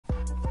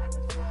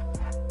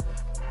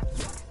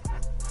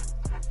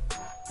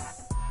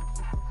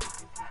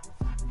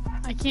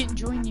can't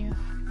join you.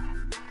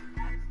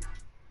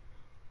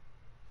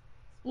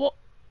 Well,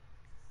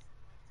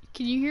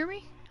 can you hear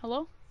me?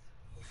 Hello?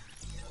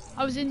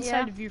 I was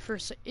inside of you for a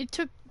sec. It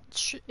took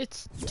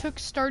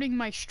starting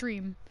my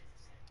stream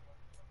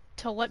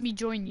to let me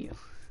join you.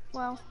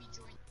 Wow.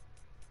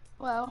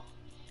 Wow.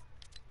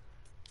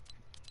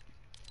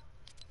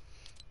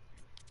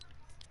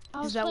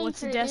 Is that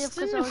what's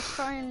destined? Because I was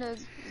trying to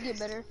get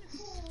better.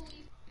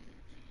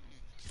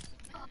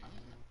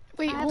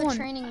 Wait, I have hold a on.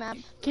 training map.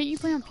 Can't you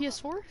play on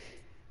PS4?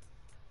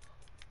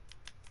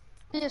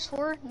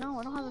 PS4? No,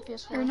 I don't have a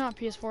PS4. Or not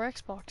PS4,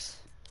 Xbox.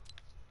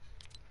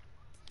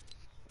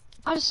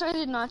 I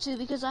decided not to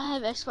because I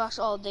have Xbox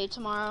all day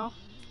tomorrow.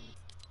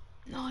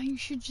 No, you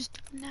should just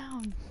do it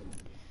now.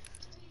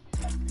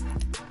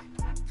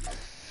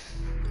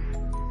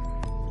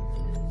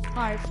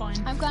 Alright,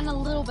 fine. I've gotten a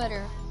little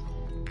better.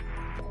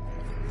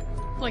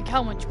 Like,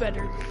 how much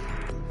better?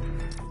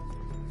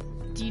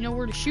 Do you know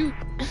where to shoot?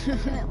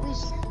 And at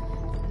least,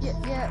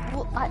 yeah.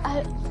 Well,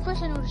 of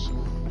course I know where to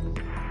shoot.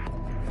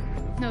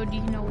 No, do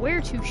you know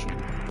where to shoot?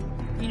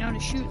 You know to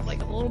shoot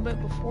like a little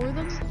bit before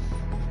them?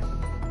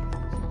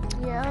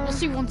 Yeah. We'll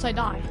see once I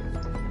die.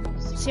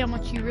 See how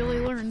much you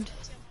really learned.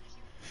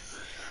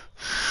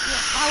 Yeah.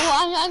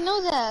 I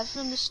know that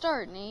from the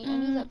start, Nate. I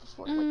knew that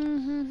before.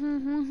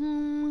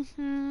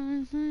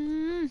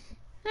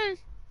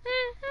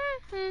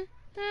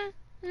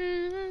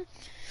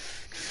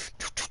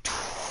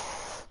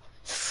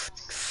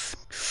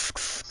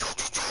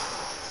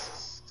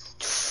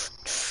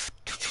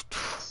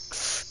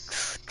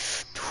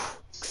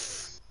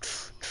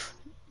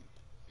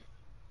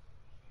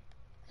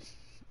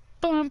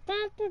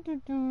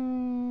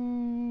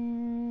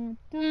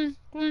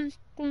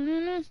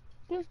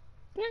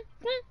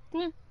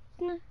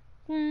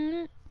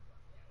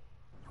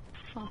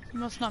 Oh, you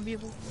must not be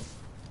able.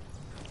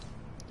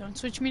 Don't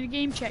switch me to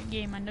game chat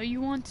game. I know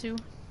you want to.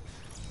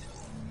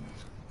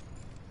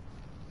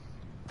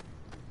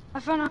 I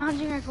found a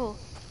hunting rifle.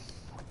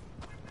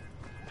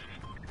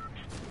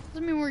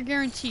 Doesn't mean we're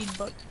guaranteed,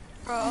 but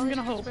Bro, I'm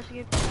gonna hope.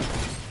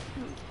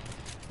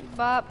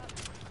 Bop.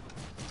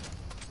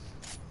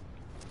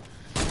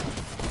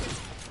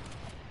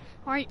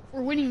 Alright,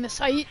 we're winning this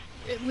fight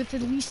with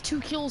at least 2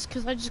 kills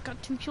because I just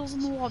got 2 kills in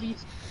the lobby.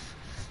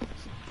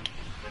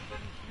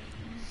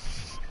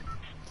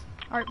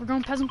 Alright, we're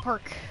going Peasant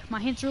Park.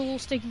 My hands are a little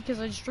sticky because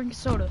I just drank a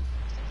soda.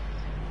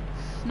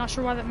 Not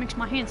sure why that makes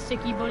my hands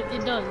sticky, but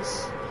it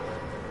does.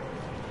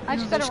 I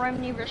just got a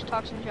Remedy vs.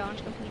 Toxin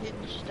challenge completed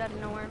just out of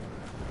nowhere.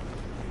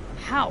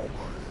 How?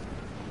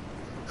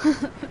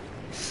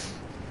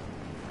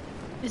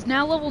 Is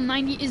now level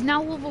 90, is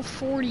now level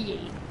 48.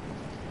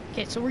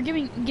 Okay, so we're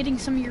getting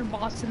some of your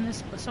bots in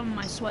this, but some of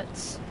my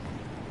sweats.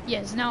 Yeah,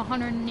 it's now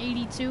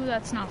 182,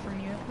 that's not from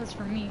you, that's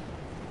from me.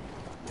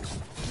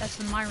 That's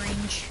in my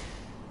range.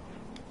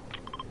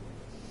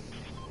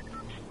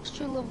 It's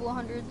 2 level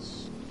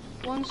 100s.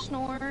 1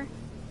 Snore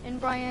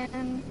and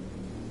Brian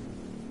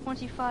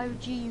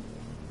 25G.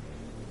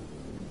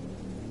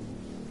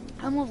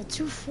 I'm level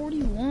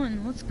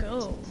 241, let's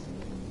go.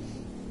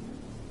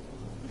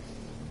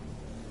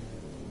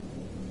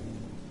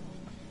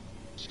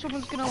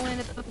 Someone's gonna land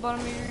at the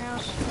bottom of your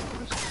house.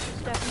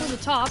 To the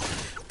top.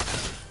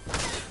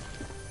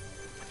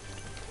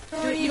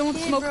 Dude, you don't want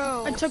to smoke.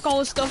 Bro. I took all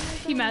his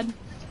stuff. He mad.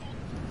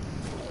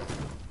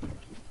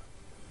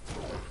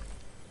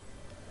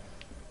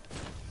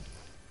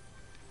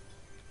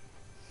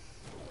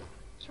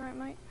 It's alright,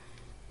 mate.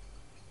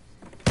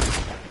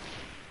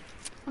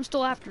 I'm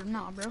still after him.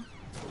 Nah, bro.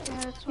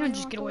 Yeah, that's You don't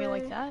just get away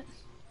like that.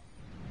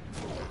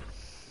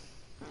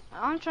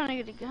 I'm trying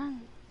to get a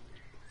gun.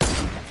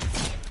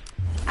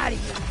 Out of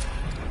here.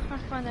 I'm trying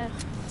to find that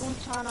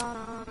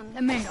one.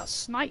 That man got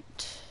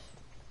sniped.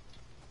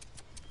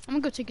 I'm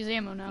gonna go take his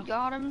ammo now. You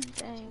got him?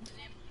 Dang.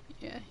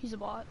 Yeah, he's a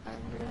bot.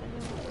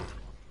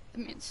 That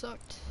man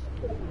sucked.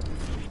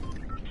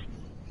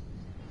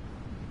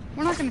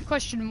 We're not gonna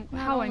question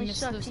how I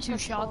missed those 2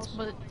 shots,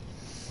 but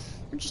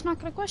we're just not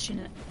gonna question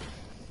it.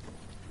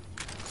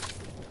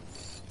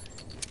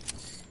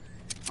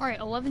 Alright,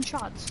 11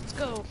 shots. Let's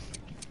go.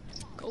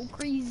 Go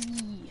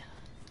crazy.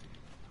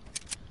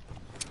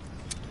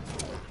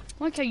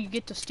 I like how you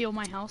get to steal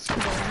my house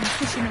because I'm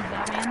pushing of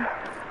that man.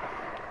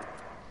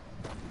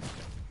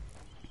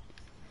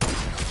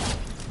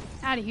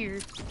 Out of here.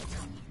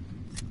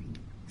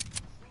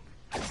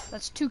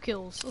 That's 2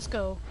 kills. Let's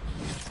go.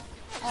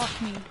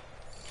 Off me.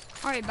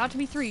 Alright, about to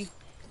be 3. So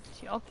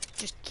y'all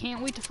just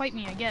can't wait to fight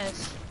me, I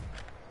guess.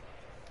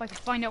 If I can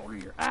find out where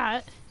you're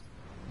at.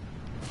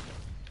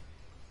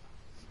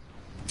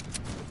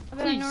 I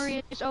bet I know where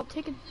he is. Oh,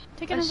 take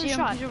another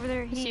shot. He's over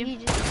there. He's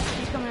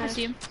coming at us. I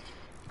see him.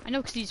 I know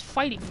because he's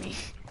fighting me.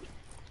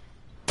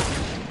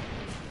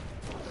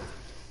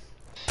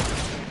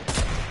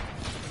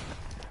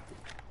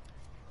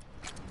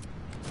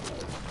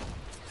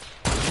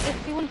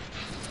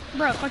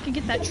 Bro, if I could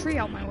get that tree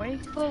out my way.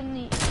 Oh,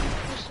 neat.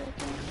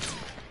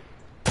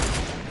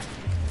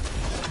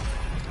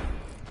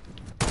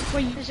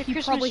 Well,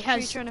 he probably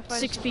has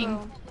 6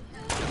 being.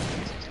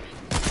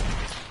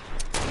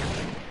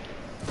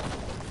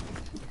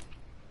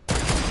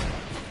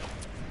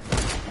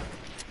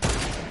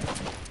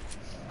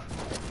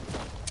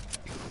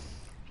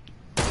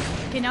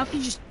 Okay, now if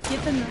you just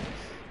get them,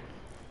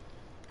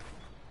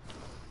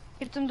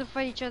 Get them to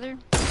fight each other.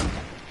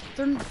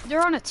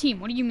 they're on a team.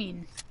 What do you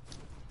mean?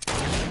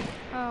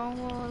 Oh,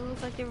 well, it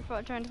looked like they were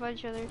trying to fight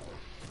each other.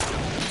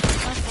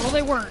 Well,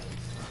 they weren't.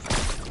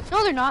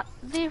 No, they're not.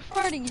 They're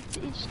fighting.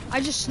 I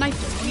just sniped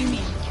him. What do you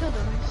mean? Killed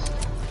them.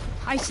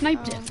 I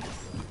sniped him.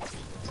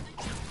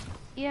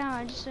 Yeah,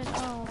 I just said,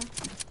 oh.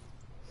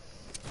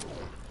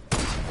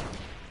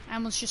 I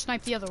almost just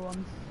sniped the other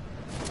one.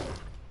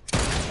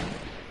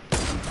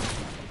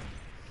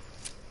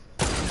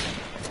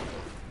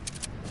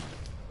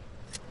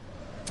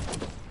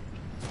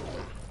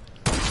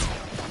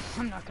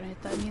 I'm not gonna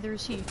hit that, neither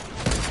is he.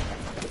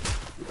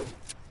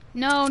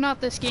 No,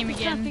 not this game He's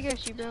trying to again. figure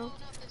out you, bro.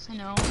 I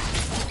know.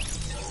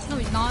 No,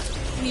 he's not.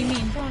 What do you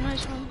mean? Oh,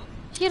 nice one.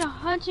 He had a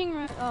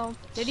hunting oh.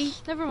 Did he?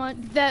 Never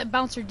mind. That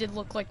bouncer did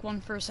look like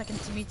one for a second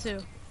to me, too.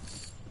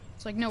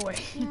 It's like, no way.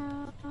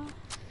 Yeah.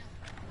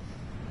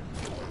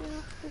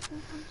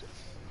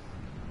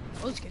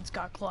 Those kids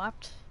got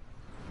clapped.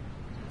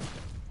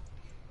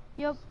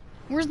 Yep.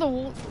 Where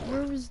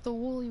was the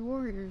Woolly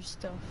Warriors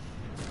stuff?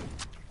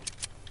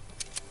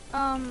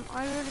 I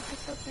already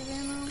picked up the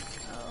ammo.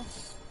 Oh.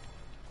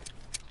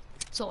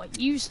 So, like,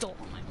 you stole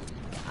mine.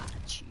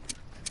 Got you.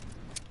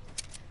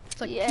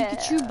 It's like Yeah.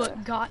 Pikachu,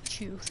 but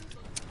got you.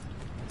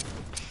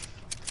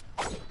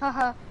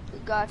 Haha,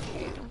 got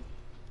you.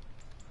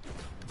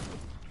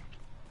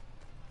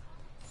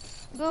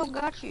 Go,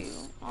 got you.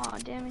 Aw,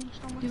 damn it,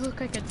 so much. You look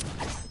like a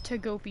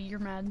Togepi. You're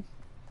mad.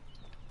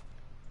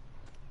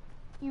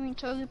 You mean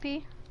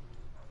Togepi?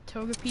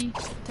 Togepi?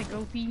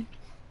 Togepi?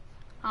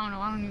 I don't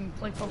know. I don't even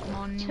play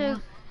Pokemon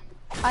anymore.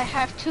 I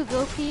have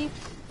Togepi.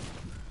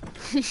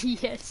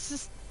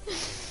 Yes.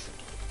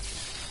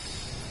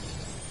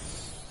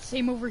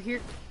 Same over here.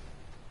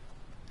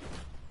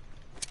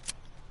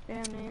 Damn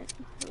it.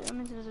 I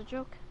meant it as a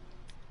joke.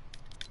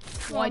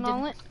 Well, I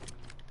null didn't.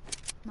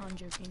 No, I'm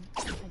joking.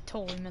 I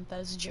totally meant that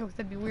as a joke.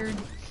 That'd be weird.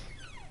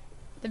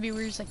 That'd be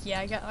weird. It's like,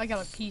 yeah, I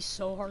got a piece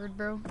so hard,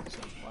 bro. So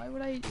why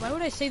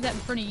would I say that in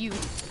front of you?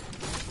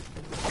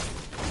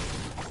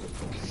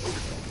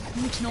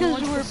 Makes no Because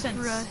logical we're sense.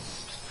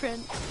 best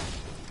friends.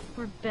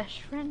 We're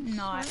best friends.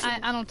 No,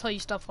 I don't tell you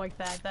stuff like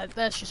that.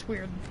 That's just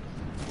weird.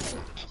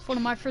 If one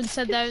of my friends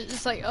said that,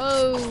 it's like,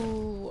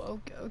 oh,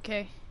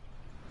 okay.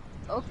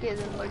 Okay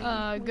then,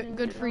 buddy.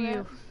 Good for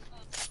you.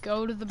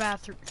 Go to the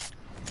bathroom.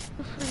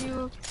 Good for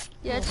you.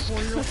 Yeah, it's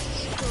Little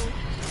 4-year-old.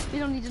 You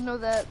don't need to know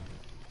that.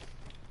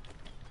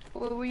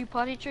 Well, were you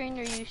potty trained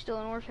or are you still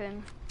an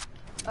orphan?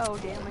 Oh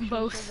damn, I should've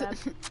Both. said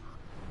that.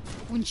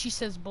 When she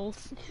says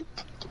both.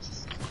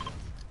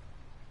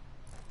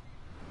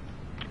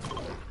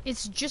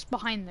 It's just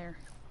behind there.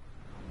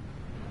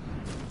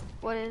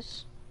 What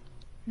is?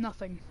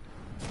 Nothing.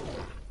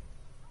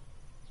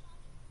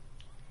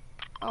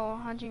 Oh,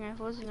 hunting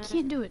rifle, isn't it?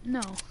 Can't do it,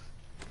 no.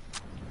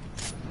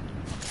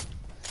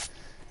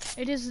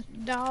 It is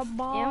the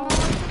ball.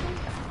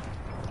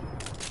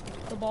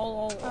 The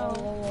ball,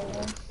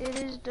 all. It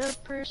is the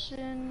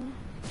person.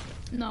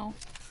 No.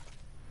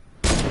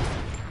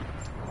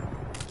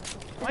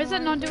 Why is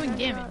that not doing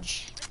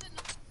damage?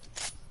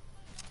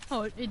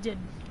 Oh, it did.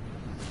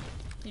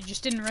 It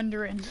just didn't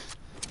render in.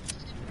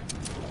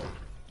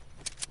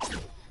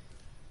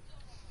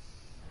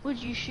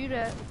 What'd you shoot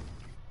at?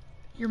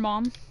 Your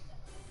mom?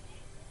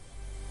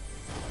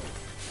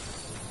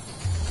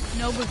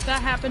 No, but if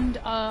that happened,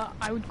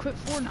 I would quit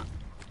Fortnite.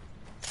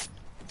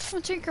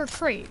 I'll take our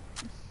crate.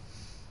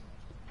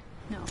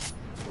 No.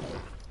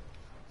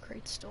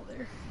 Crate's still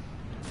there.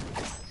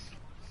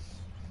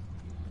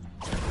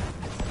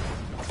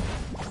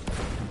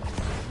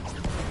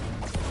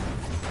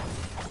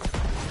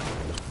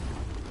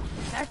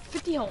 Back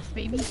 50 health,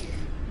 baby.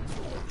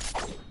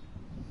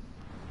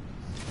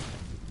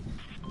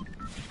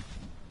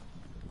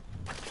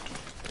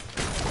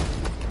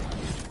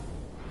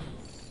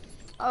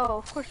 Oh,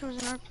 of course it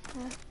was an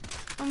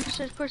RPG. Almost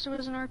said, of course it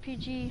was an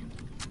RPG.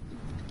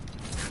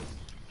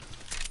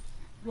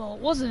 Well,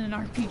 it wasn't an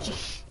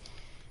RPG.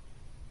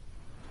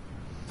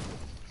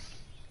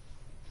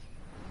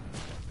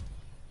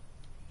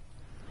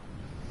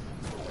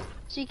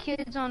 See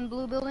kids on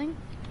blue building?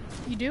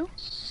 You do?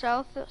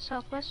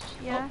 Southwest,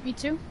 yeah. Oh, me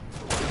too.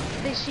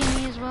 They see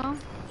me as well.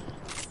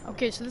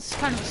 Okay, so this is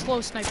kind of a slow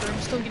sniper. I'm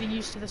still getting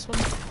used to this one.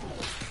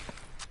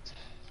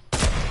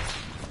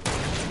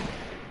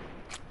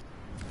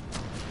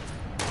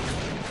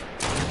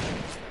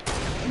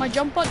 My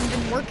jump button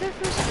didn't work there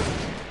for a second.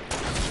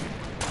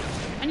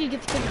 I need to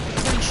get the kid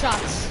for 20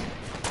 shots.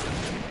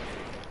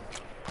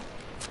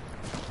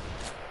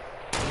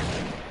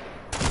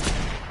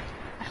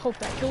 I hope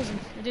that kills him.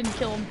 It didn't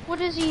kill him. What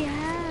does he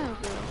have?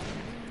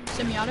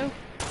 Semi-auto.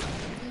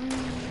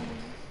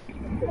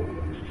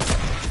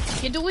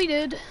 Get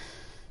deleted.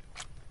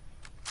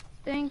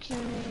 Thank you.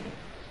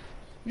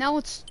 Now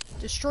let's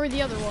destroy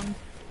the other one.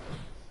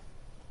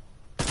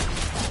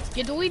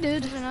 Get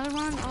deleted. There's another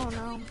one? Oh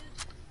no.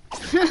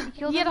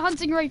 He had a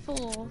hunting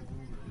rifle.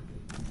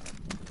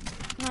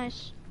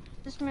 Nice.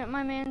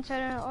 My man's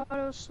had an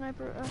auto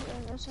sniper.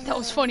 That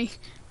was funny.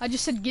 I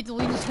just said get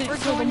deleted. We're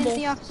going in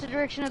the opposite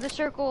direction of the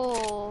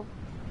circle.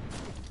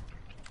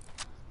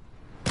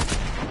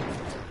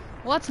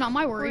 Well, that's not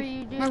my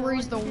worry. My worry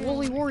is the What are you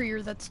woolly doing?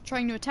 warrior that's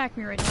trying to attack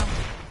me right now.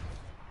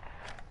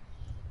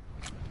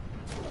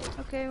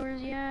 Okay, where's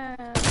he at?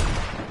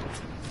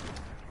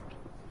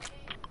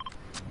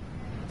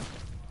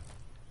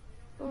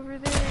 Over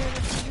there.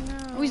 What do you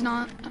know? Oh, he's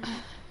not.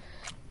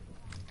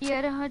 He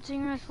had a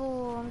hunting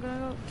rifle. I'm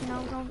gonna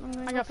go. I'm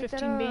gonna I go got pick 15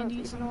 that up,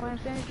 bandies. even though I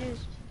have bandages.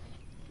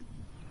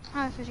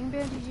 I have 15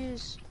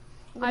 bandages.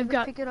 I'm gonna I've go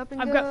got pick it up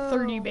and I've go. got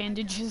 30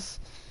 bandages.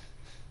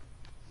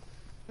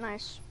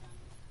 Nice.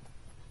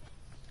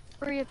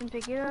 Hurry up and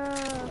pick it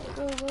up.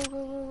 Go, go, go,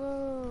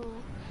 go, go.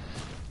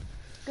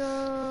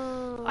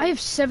 Go. I have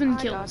 7 I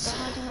got kills. the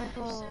hunting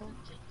rifle.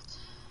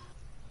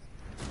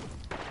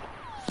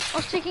 I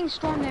was taking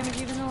storm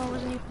damage even though I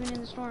wasn't even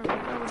in the storm.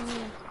 What do you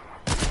mean?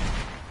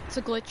 It's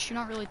a glitch. You're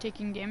not really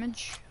taking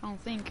damage. I don't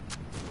think.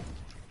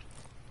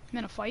 I'm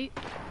in a fight.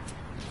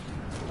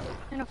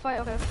 In a fight,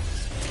 okay.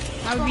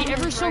 I would be Storm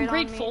ever is so right on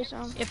me, grateful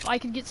so if I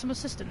could get some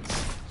assistance.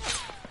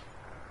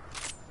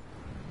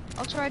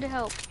 I'll try to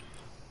help.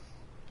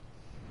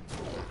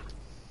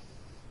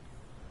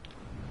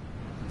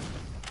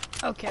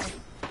 Okay.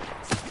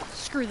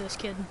 Screw this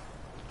kid.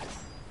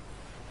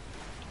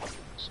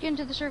 Just get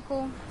into the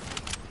circle.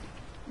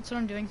 That's what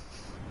I'm doing.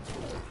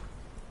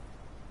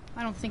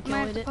 I don't think Might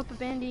you'll have hit to it. pop a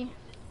bandy.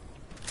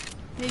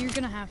 Yeah, you're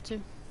gonna have to.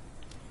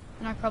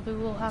 And I probably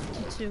will have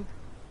to too.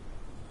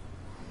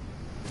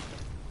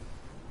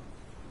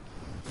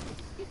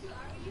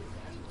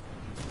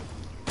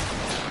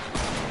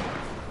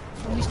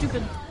 Don't be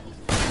stupid.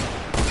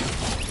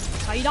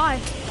 That's how you die.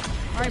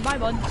 Alright, bye,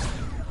 bud.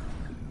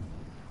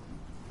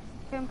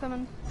 Okay, I'm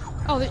coming.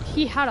 Oh,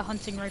 he had a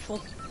hunting rifle.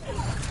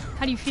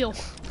 How do you feel?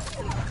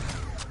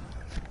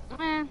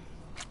 Eh.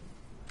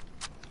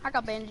 I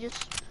got bandages.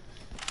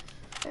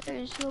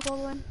 Okay, just look all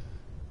the way.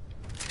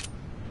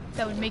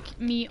 That would make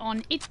me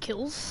on 8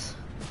 kills.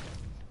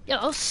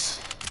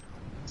 Yes.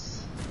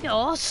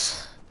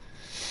 Yes.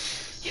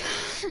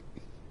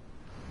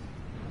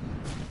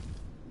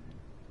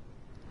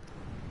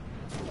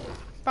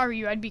 If I were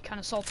you, I'd be kind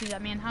of salty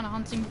that man had a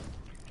hunting.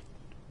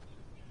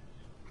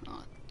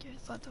 Oh, yeah, I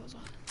thought that was a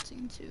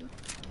hunting too.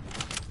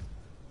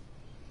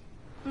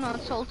 I'm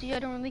not salty. I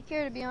don't really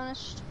care, to be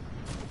honest.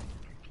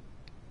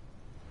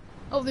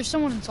 Oh, there's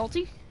someone in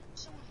salty?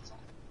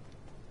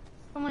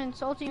 Someone in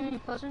salty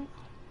and pleasant.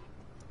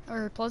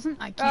 Or pleasant?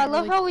 I I can't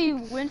love really... how we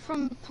went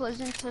from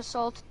pleasant to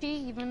salty,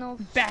 even though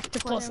Back to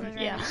pleasant pleasant, was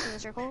right yeah. next to the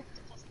circle.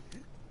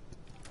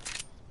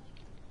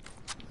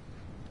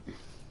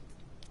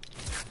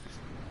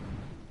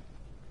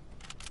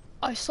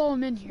 I saw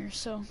him in here,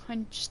 so I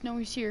just know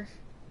he's here.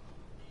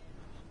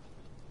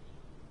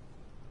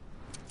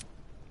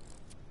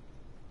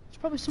 There's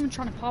probably someone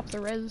trying to pop the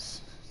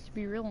res, to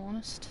be real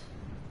honest.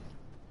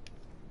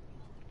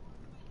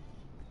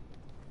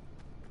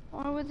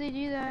 Why would they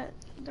do that?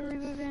 The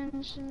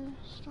revenge in the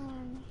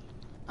storm.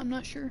 I'm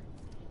not sure.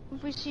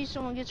 If we see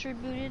someone gets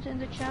rebooted in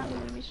the chat, I'm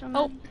gonna be so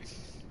Oh. mad.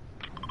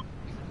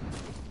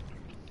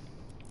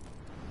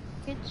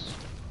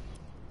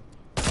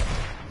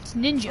 It's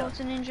Ninja. Oh, it's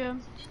a ninja.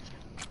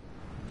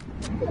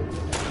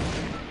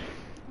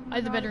 I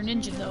have the better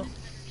ninja, though.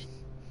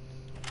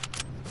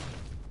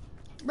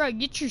 Bro,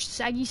 get your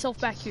saggy self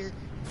back here.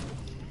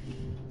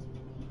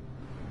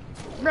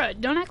 Bro,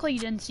 don't act like you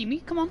didn't see me.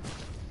 Come on.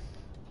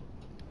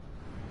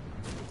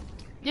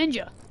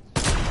 Ninja.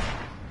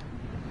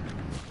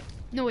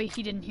 No way,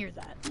 he didn't hear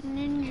that.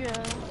 Ninja.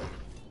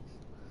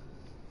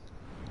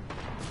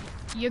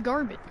 You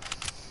garbage.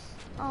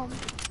 Oh,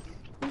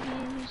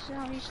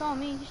 he saw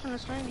me. He's trying to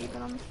snipe me,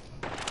 but I'm.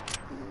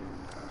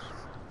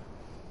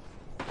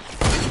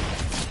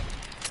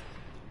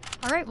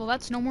 Alright, well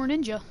that's no more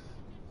ninja.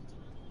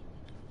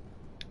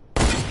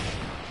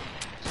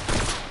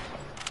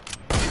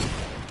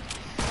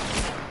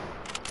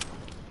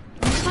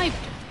 I'm sniped.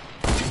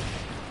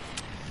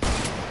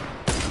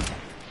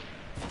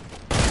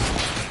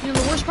 You know,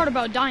 the worst part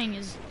about dying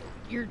is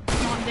you're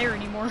not there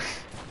anymore.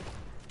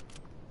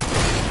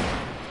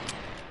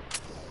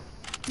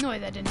 No way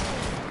that didn't work.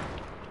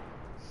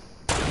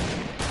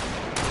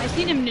 I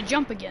need him to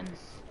jump again.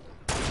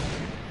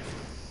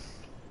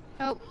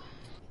 Oh,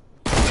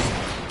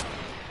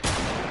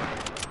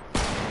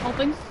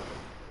 Helping.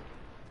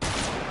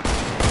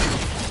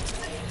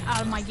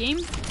 Out of my game.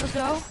 let's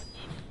go.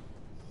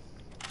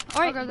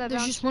 Alright, grab that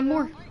there's bouncer just one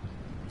more.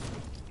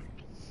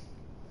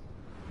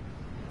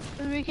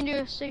 Then we can do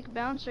a sick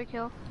bouncer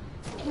kill.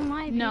 He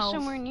might be No.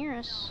 somewhere near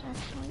us,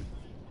 actually.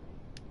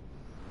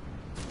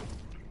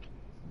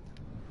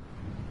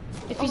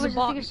 If Oh, he's a is it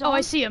bot. Big Oh, I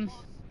Assault? see him.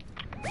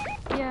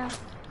 Yeah.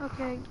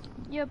 Okay.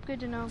 Yep. Good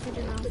to know. Good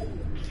to know.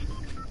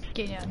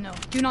 Okay, yeah, no.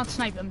 Do not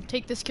snipe him.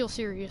 Take this kill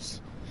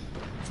serious.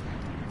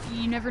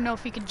 You never know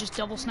if he could just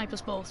double snipe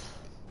us both.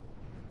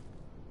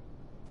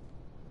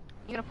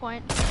 You got a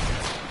point.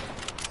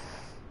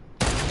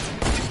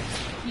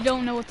 You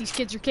don't know what these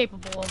kids are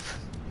capable of.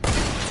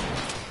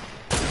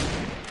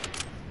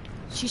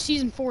 She's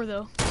season 4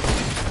 though.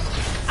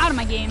 Out of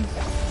my game.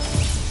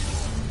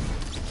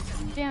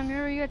 Damn,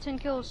 you got 10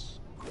 kills.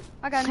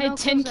 I got I no had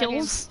 10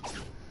 kills. kills.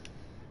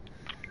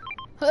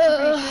 I'm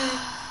pretty sure.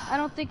 I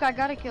don't think I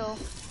got a kill.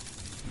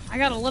 I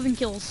got 11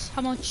 kills.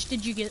 How much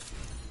did you get?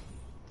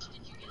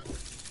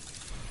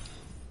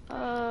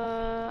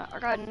 I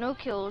got no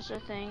kills, I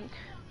think.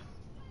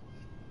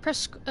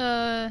 Press,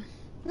 No,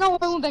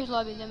 I went back to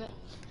lobby, damn it.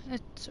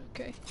 it's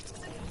okay.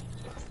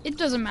 It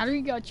doesn't matter,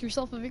 you got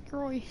yourself a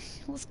victory.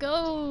 Let's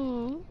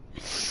go.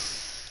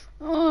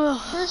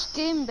 Oh, First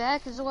game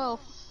back as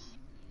well.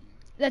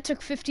 that took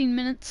 15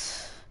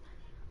 minutes.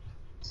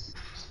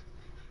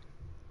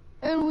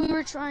 And we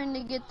were trying to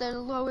get the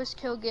lowest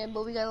kill game,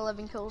 but we got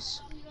 11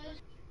 kills.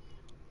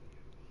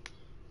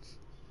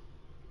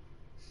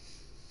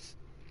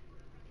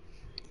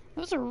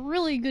 That was a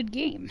really good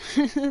game.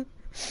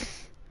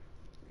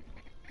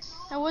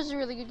 That was a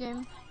really good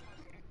game.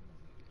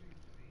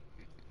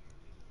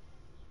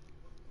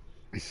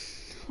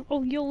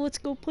 Oh, yo, let's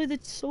go play the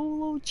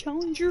solo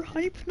challenger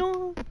hype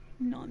now.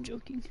 No, I'm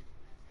joking.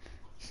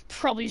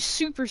 Probably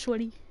super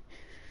sweaty.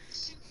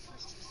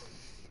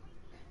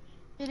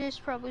 It is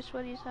probably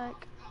sweaty as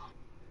heck.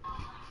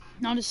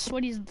 Not as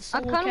sweaty as the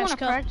I solo kind of cash want to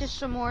cup. practice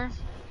some more.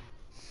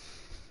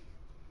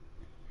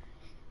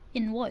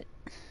 In what?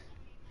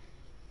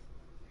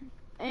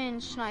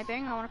 In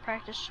sniping, I want to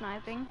practice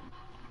sniping.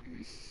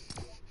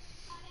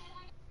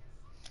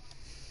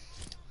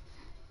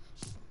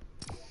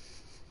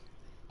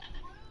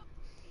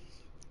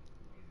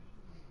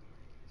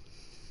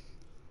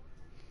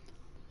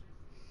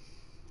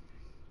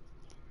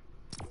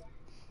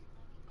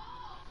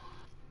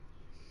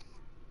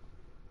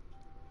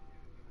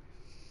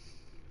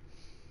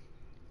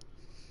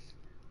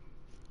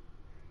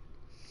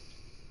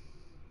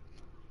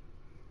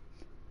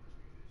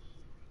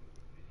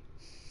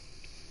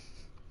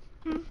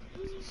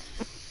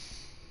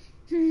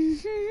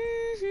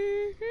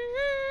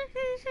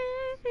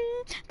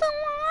 The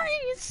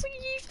light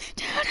sleeps.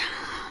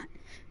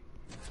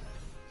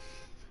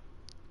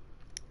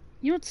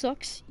 You know what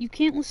sucks? You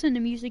can't listen to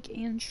music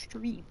and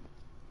stream.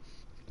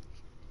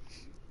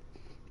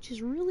 Which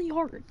is really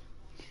hard.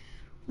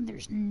 When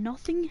there's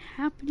nothing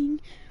happening,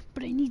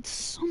 but I need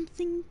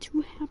something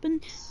to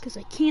happen because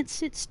I can't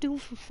sit still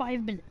for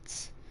 5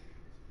 minutes.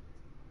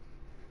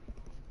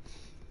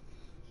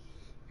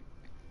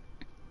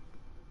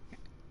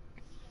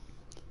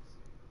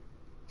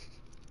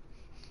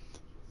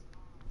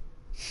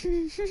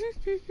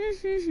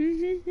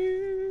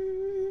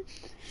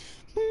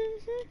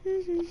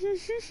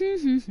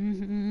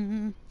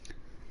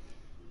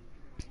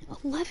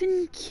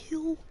 $11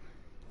 kill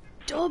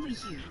W.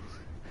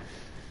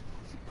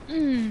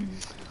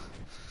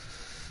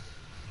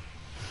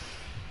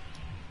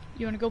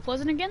 You wanna go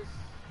Pleasant again?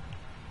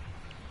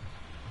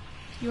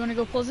 You wanna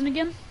go Pleasant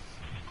again?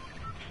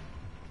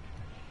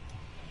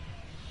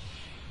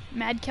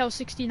 Mad Cow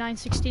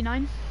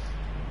 6969.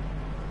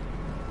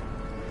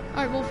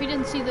 Alright, well if you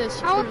didn't see this,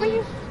 How are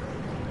you?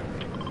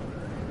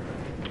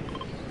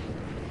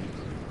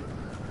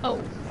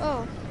 Oh,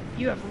 Oh,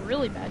 you have a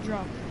really bad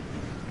drop.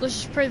 Let's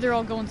just pray they're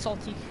all going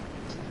salty.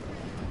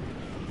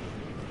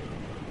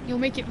 You'll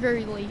make it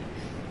very late,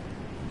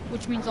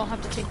 which means I'll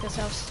have to take this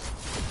house.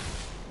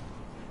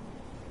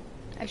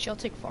 Actually, I'll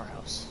take Far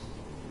House.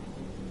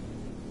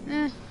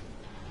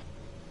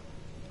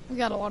 We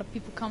got a lot of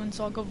people coming,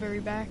 so I'll go very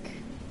back.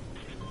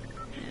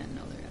 Yeah,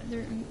 no,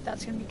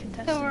 that's gonna be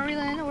contested. so where are we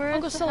landing? Where I'll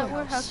go is Cellar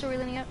what House. house are we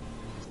landing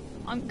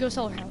at? Go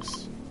Cellar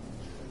House.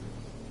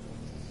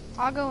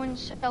 I'll go in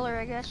cellar,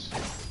 I guess.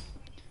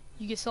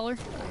 You get Cellar?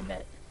 I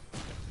bet.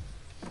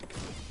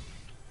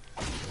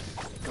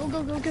 Go,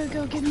 go, go, go,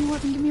 go. Give me a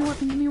weapon, give me a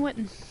weapon, give me a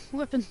weapon.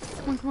 Weapon.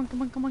 Come on, come on,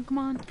 come on, come on, come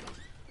on.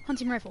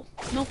 Hunting rifle.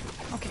 Nope.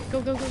 Okay,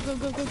 go, go, go, go,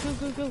 go, go, go,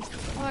 go, go.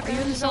 Oh, Are you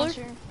in the cellar?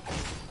 launcher.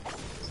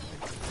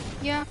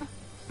 Yeah.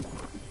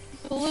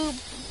 Blue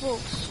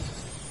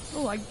bolts.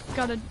 Oh, I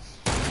got a...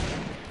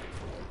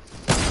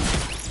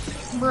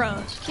 Bruh.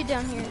 There's a kid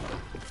down here.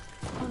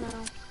 Oh no.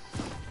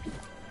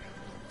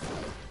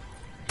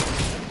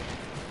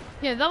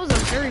 Yeah, that was a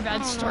very bad I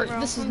don't know, start. bro.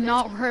 This is I'm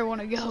not where I want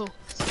to go.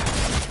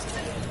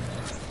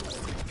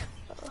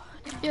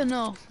 Yeah,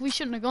 no, we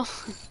shouldn't have gone.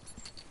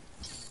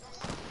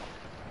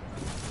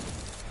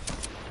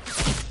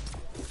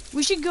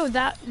 We should go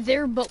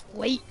there, but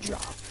late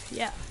drop.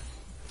 Yeah.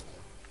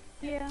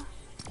 Yeah.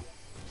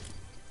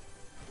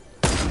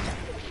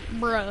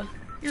 Bruh,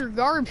 you're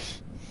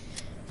garbage.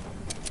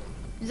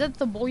 Is that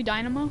the boy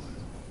Dynamo?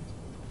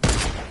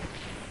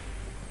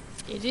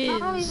 It is. I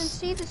don't even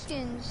see the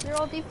skins. They're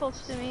all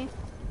defaults to me.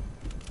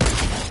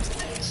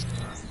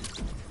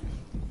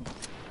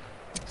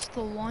 It's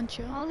the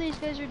launcher. All these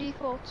guys are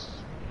defaults.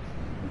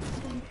 I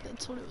think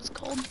that's what it was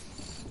called.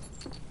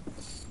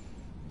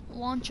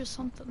 Launch or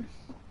something.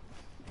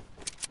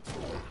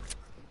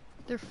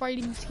 They're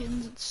fighting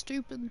skins, it's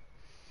stupid.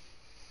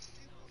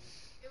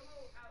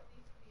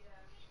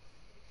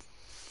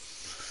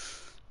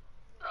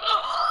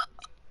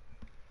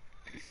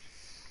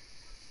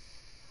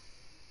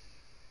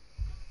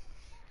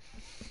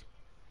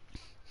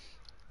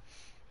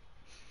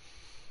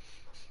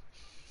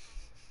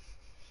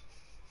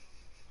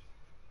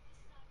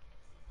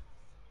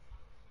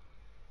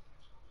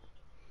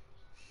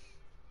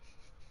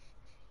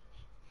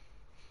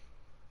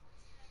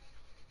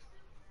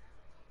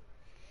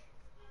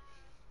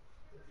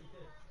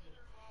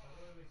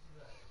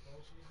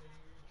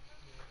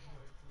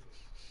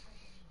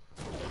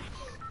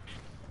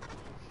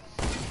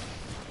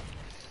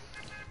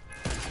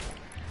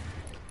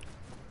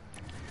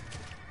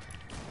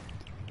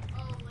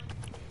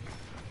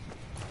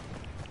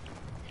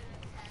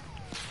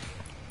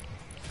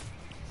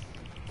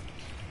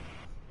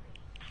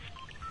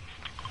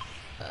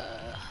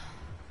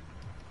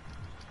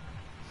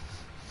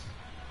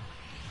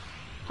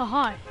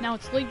 Haha, now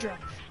it's late drive.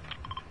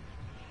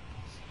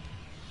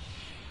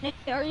 Nick,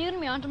 are you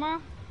gonna be on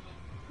tomorrow?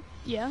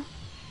 Yeah?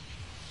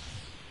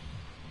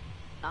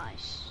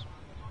 Nice.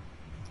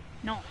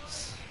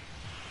 Nice.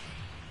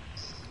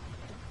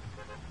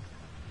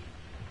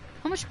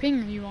 How much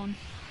ping are you on?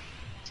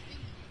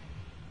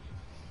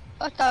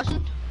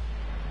 1,000.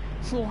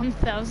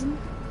 1,000?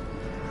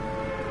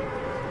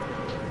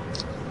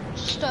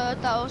 Just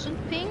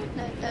 1,000 ping.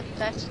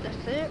 That's it.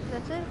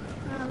 That's it.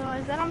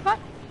 Otherwise, that I'm fine.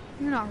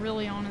 You're not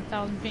really on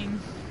 1,000 ping.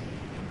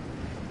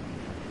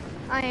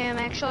 I am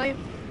actually.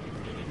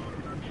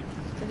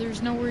 So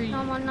there's no way.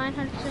 I'm on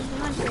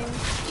 979 ping.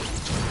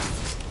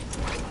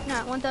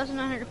 No,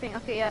 1,900 ping.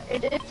 Okay, yeah.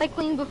 It's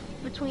cycling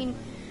between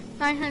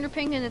 900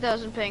 ping and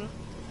 1,000 ping.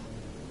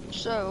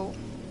 So.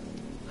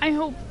 I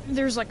hope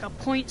there's like a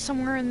point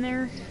somewhere in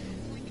there.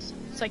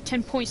 It's like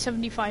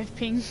 10.75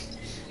 ping.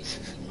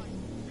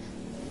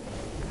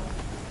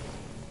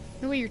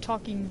 No way you're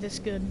talking this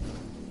good.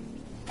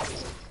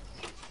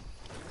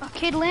 A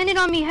kid landed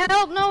on me.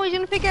 Help! No, he's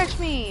gonna pickaxe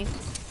me.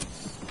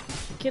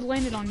 Kid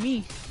landed on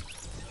me.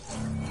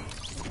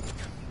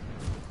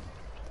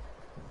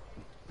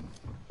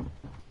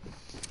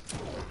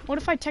 What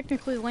if I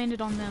technically landed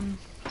on them?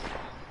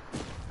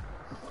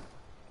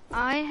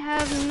 I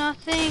have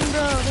nothing,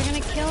 bro. They're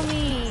gonna kill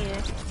me.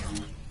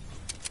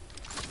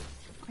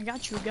 I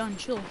got you a gun,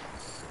 chill.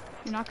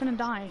 You're not gonna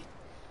die.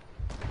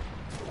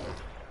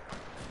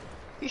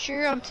 You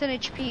sure? I'm 10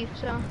 HP,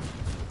 so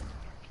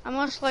I'm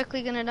most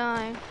likely gonna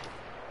die.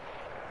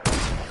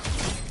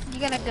 You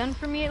got a gun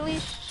for me at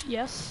least?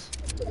 Yes.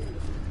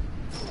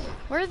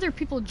 Where are there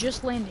people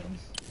just landing?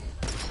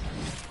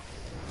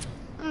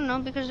 I don't know,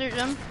 because they're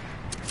dumb.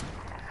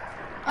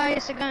 Oh,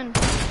 yes, a gun.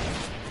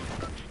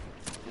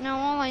 Now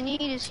all I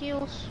need is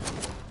heals.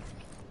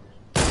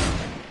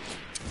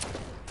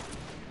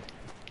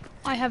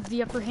 I have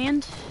the upper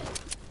hand.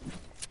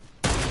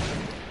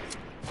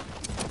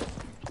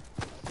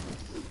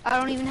 I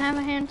don't even have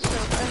a hand soak. I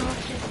don't know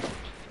what to do.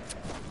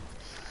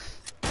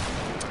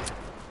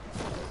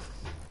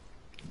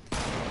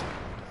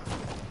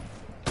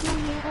 No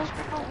heals,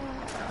 bro.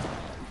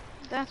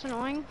 That's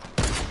annoying.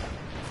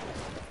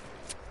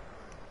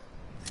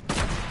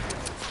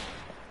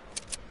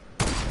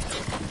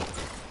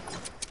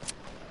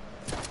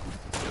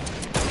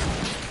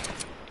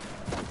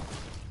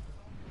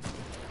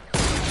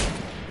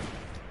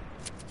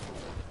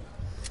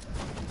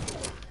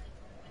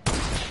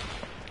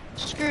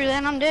 Screw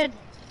that, I'm dead.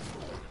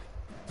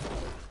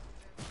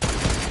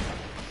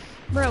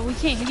 Bro, we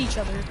can't hit each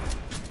other.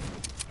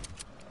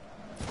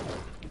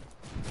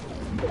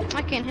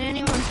 I can't hit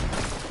anyone.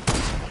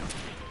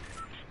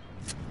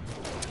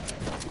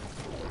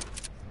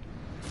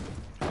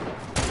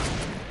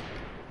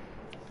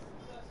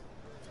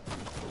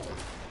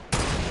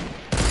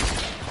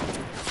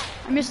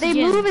 I missed They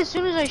again. move as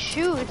soon as I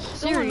shoot. It's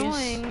so Serious?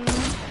 annoying.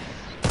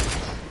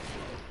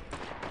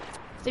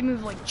 They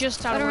move like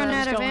just out I of where run I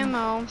was out of going.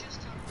 ammo.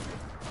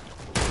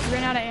 You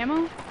ran out of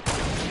ammo?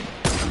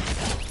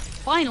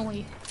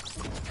 Finally.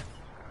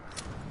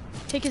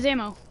 Take his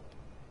ammo.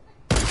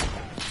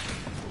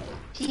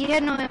 He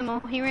had no ammo.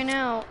 He ran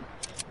out.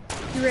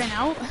 You ran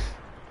out?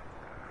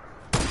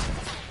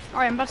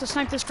 Alright, I'm about to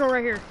snipe this girl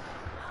right here.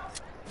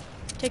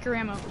 Take her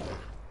ammo.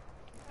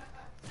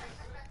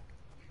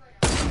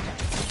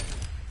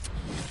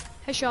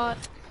 Headshot.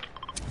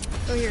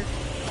 Go here.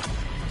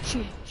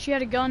 She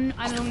had a gun.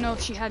 I don't know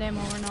if she had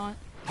ammo or not.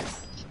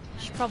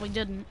 She probably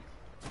didn't.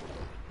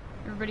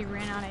 Everybody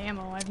ran out of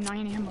ammo. I have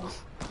 9 ammo.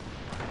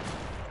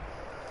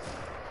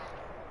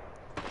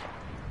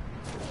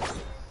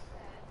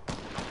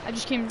 I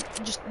just came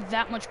just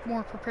that much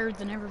more prepared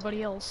than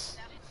everybody else.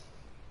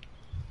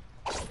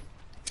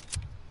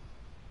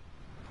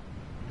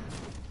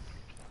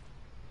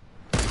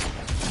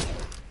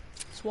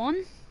 It's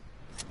one.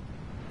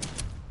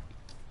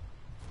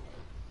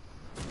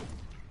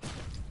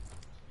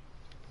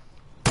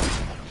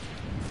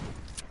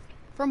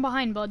 From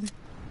behind, bud.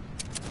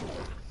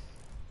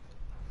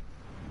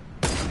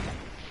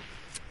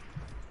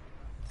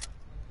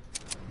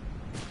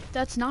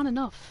 That's not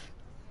enough.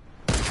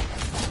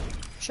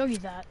 Show you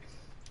that.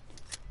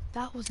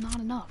 That was not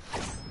enough.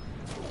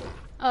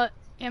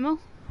 Ammo?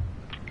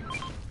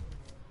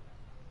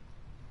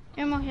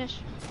 Ammo, yes.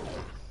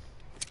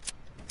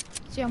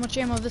 See how much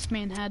ammo this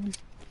man had.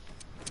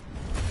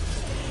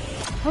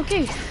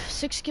 Okay,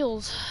 6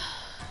 kills.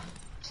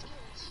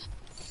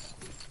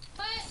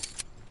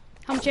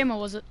 How much ammo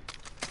was it?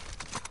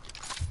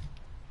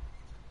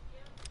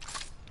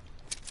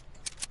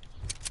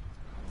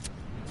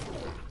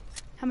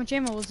 How much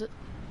ammo was it?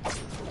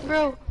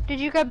 Bro, did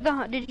you grab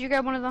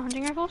one of the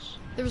hunting rifles?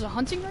 There was a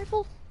hunting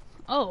rifle?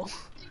 Oh.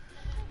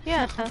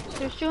 Yeah,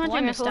 there's 2 hunting Well,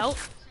 I missed rifles.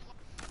 out.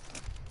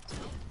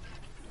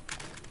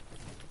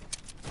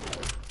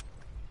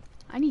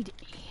 I need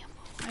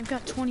ammo. I've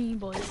got 20,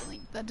 but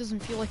like, that doesn't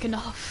feel like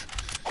enough.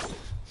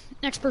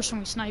 Next person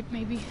we snipe,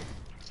 maybe.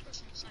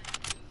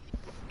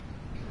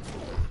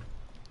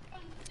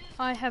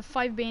 I have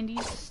 5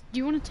 bandies. Do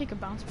you want to take a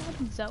bounce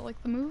pad? Is that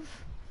like the move?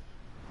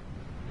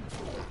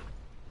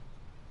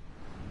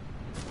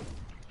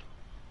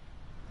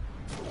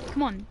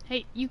 Come on.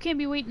 Hey, you can't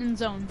be waiting in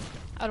zone.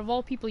 Out of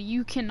all people,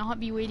 you cannot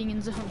be waiting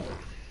in zone.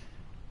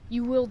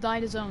 You will die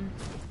to zone.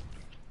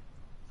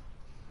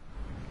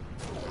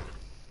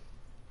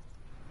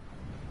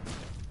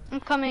 I'm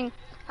coming.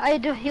 I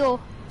had to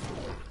heal.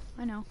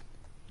 I know.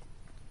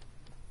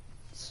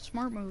 It's a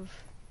smart move.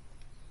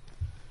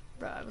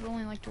 Bruh, I would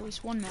only like to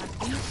waste one map,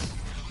 please.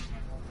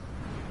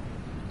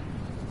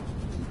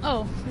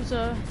 Oh, there's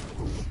a...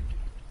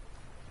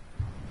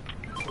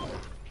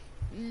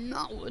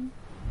 Not wood.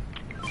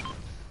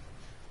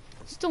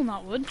 Still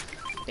not wood.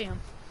 Damn.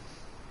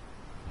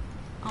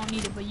 I don't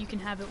need it, but you can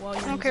have it while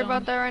you're in I don't care zone.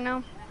 about that right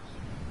now.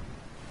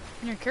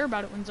 You don't care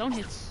about it when zone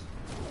hits.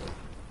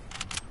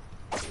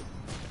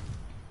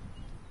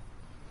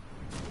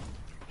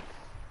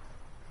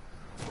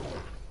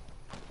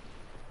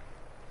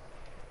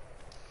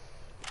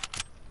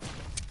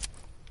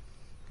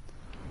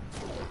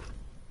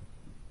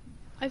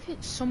 I've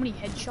hit so many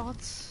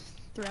headshots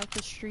throughout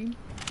this stream.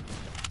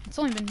 It's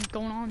only been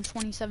going on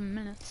 27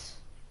 minutes.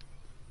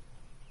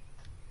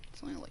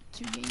 It's only like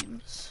 2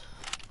 games.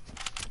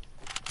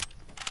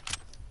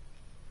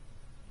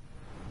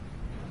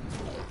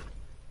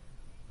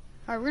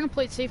 Alright, we're gonna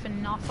play it safe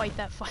and not fight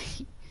that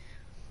fight.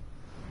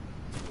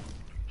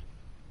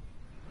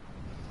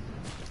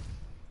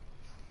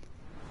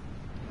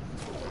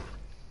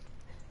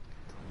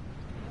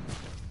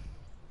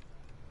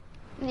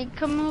 Nick,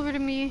 come over to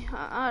me.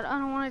 I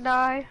don't want to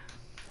die.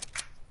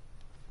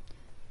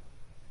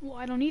 Well,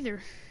 I don't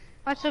either.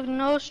 I took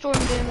no storm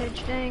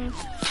damage, dang.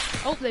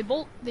 Oh,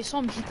 they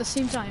saw me at the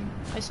same time.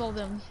 I saw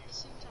them.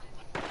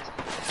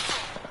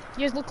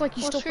 You guys look like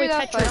you still play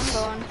Tetris. I'm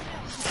going.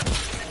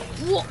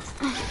 Whoa.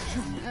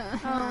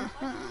 Oh.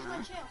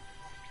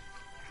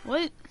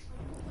 What?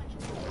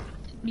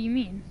 What do you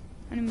mean?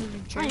 I didn't move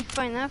your I chair. ain't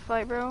fighting that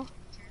fight, bro.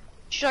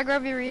 Should I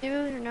grab your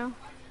reboot or no?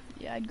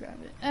 Yeah, I'd grab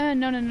it.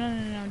 No,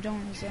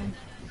 don't Zen.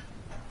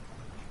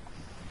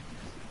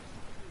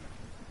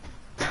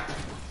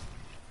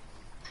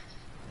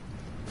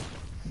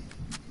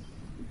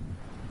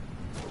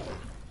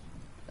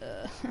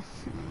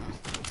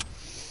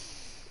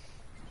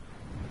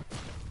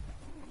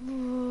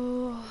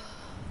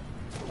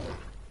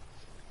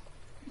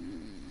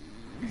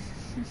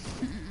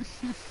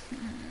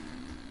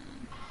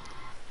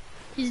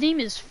 His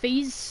name is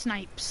FaZe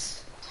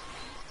Snipes.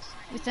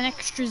 With an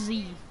extra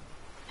Z.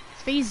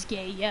 FaZe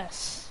gay,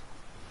 yes.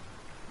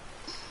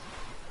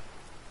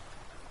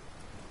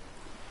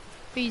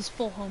 FaZe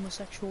full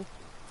homosexual.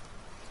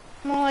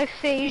 More like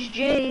FaZe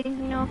J, you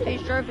know,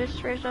 FaZe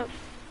Jarvis, raise up.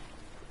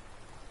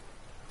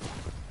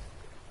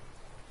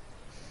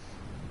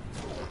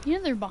 You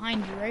know they're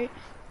behind you, right?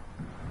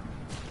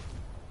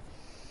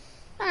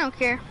 I don't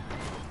care.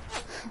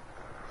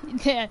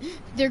 Yeah,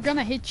 they're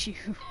gonna hit you.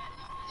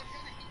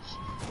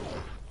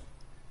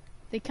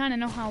 They kind of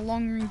know how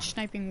long-range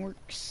sniping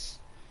works.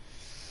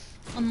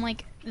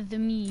 Unlike the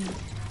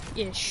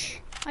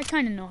me-ish. I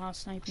kind of know how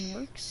sniping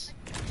works.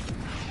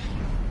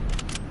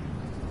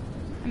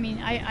 I mean,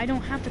 I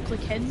don't have to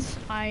click heads.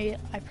 I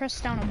press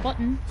down a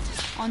button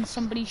on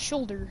somebody's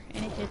shoulder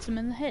and it hits them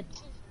in the head.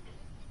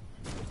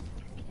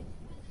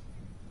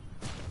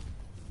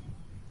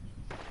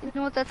 You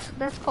know what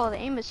that's called?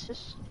 Aim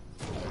assist.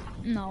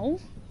 No.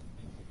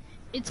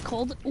 It's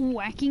called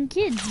whacking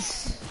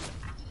kids.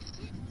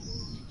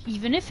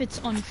 Even if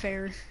it's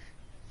unfair.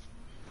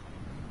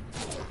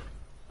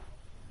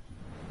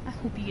 I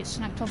hope you get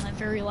sniped on that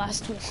very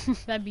last one.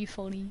 That'd be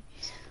funny.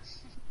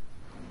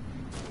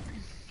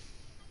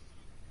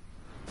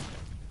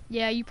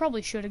 Yeah, you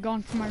probably should have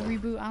gone for my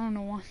reboot. I don't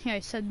know why I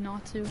said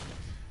not to.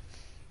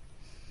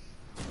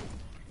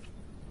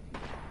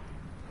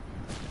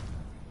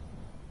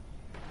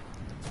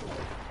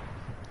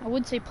 I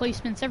would say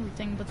placement's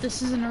everything, but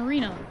this is an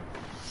arena.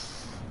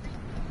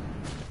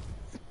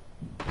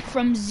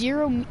 From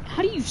 0,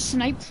 how do you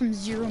snipe from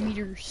 0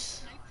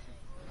 meters?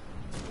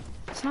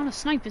 It's not a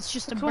snipe, it's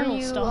just a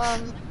barrel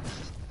stuff.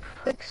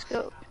 Quick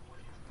scope.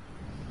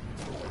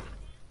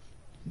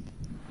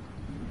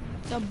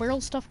 The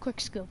barrel stuff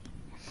quick scope.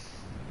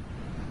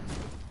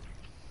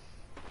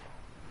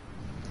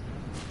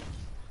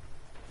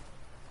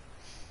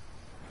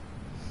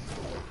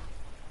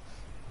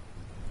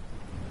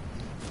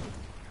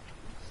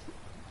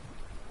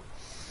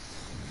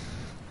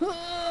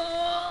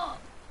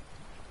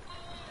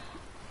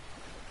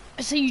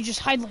 I say you just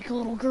hide like a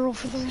little girl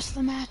for the rest of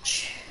the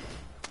match.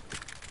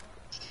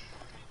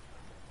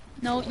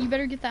 No, you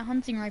better get that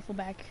hunting rifle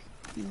back.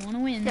 You want to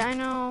win. Yeah, I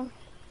know.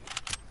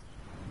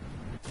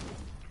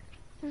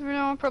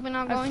 No, I'm probably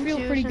not going to. I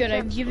feel pretty good.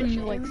 I've given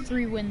you like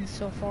 3 wins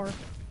so far.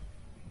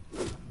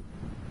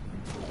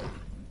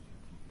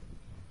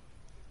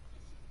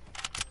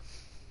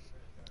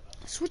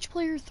 Switch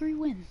player 3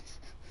 wins.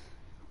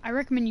 I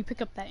recommend you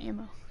pick up that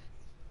ammo.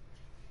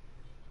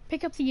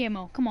 Pick up the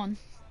ammo. Come on.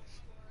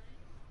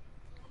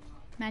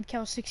 Mad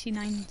Cow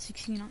 69,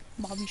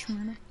 Bobby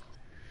Schmurner.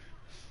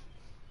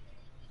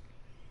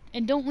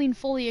 And don't lean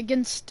fully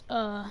against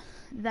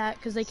that,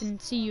 because they can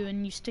see you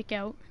and you stick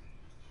out.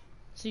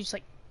 So you just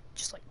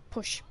like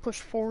push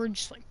forward,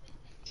 just like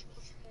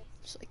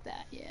Just like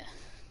that, yeah.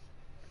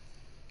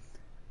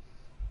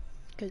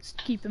 Because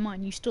keep in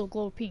mind, you still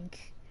glow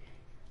pink.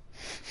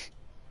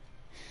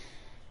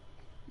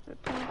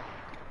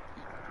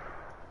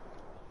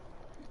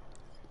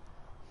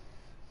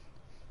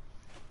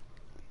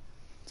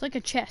 It's like a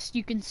chest.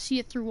 You can see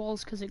it through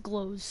walls because it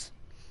glows.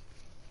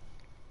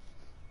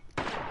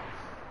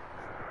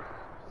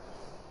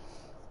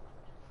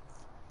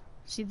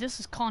 See, this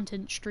is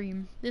content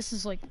stream. This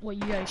is like what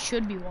you guys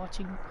should be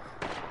watching.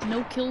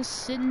 No kills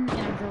sitting in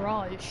a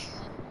garage.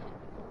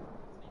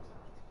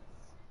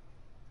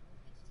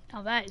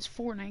 Now that is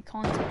Fortnite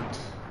content.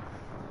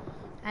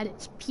 At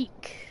its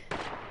peak.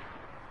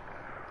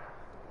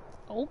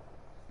 Oh.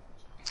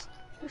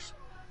 There's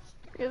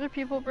the other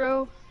people,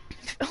 bro.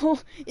 Oh,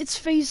 it's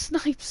FaZe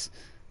Snipes.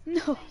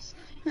 No.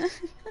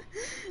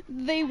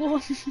 They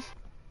won.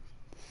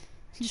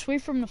 Just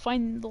wait for him to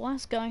find the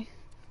last guy.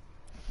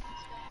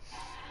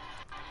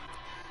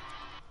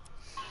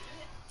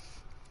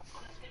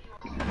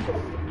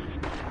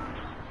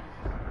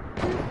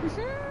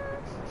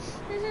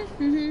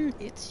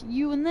 It's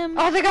you and them.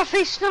 Oh, they got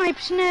FaZe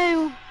Snipes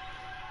now.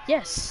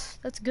 Yes,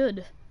 that's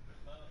good.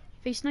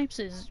 FaZe Snipes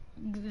is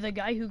the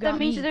guy who got That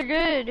means me. they're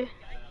good.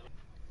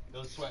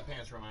 Those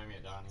sweatpants remind me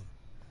of Donnie.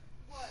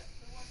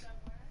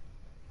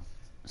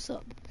 What's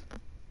up?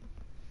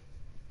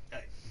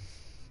 Hey,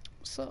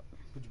 What's up?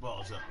 put your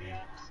balls up,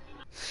 man.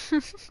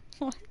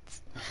 What?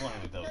 We're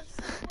playing with those.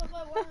 We're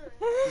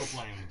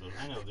playing with those.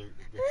 I know they're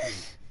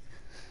cute.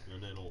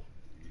 They're little.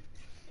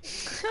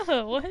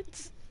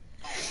 What?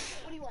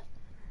 What do you want?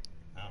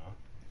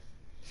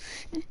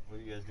 What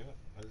are you guys doing?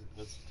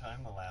 What's the time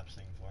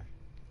elapsing for?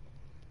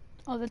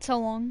 Oh, that's how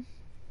long?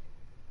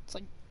 It's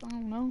like, I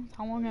don't know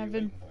how long What are I've you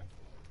been. waiting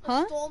for?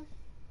 Huh? A storm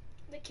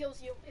that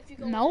kills you if you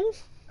go. No?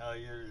 Oh,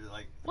 you're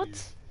like.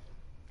 What?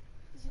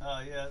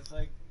 Oh yeah, it's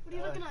like. What are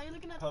you looking at? You're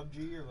looking at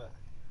PUBG or what?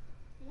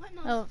 what?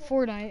 No. Oh, it's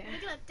Fortnite. You're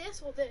looking at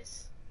this or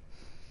this?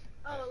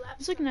 Oh, I laptop.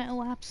 was looking at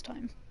elapsed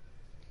time.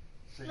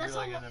 So That's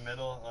you're like all- in the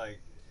middle, like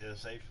in a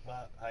safe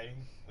spot, hiding,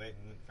 waiting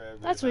for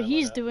everybody. That's to what level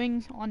he's up?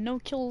 doing on no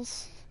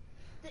kills.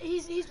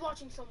 He's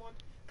watching someone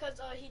because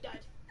he died.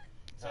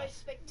 So Ah. he's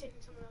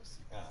spectating someone else.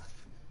 Ah.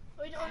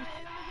 Oh, you don't-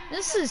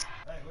 This is Hey,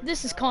 where's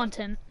this your is towel?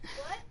 content.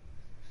 What?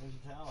 Where's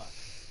your towel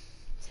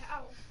at?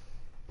 Towel.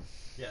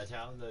 Yeah, a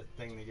towel, the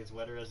thing that gets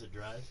wetter as it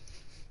dries.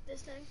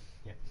 This thing.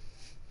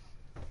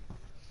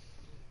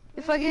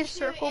 If I get a You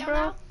circle, air bro.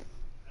 now?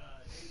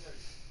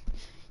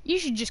 You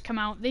should just come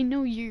out. They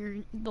know you're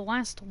the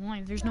last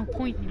alive. There's no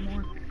point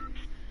anymore.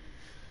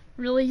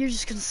 Really, you're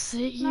just gonna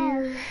sit No.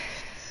 here.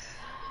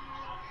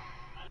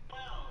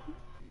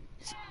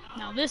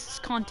 Now this is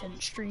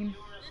content stream.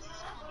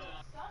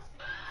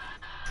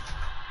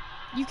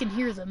 You can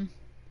hear them.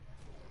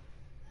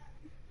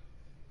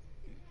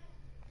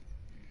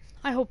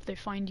 I hope they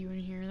find you in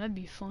here. That'd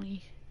be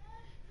funny.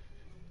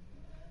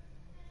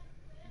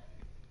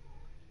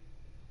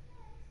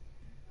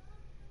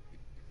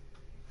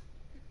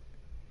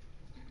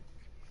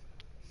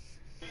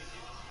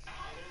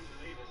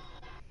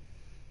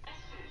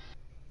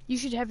 You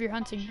should have your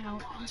hunting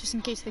out, just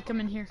in case they come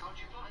in here.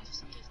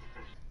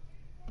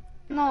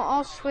 No,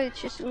 I'll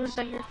switch as soon as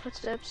I hear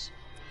footsteps.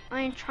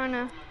 I ain't trying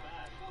to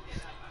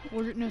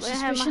Or no I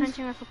have my suspicion.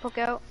 hunting rifle poke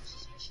out.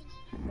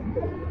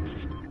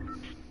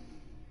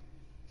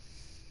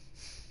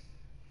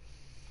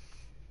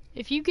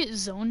 If you get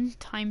zone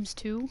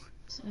 ×2,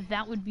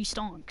 that would be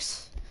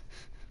stonks.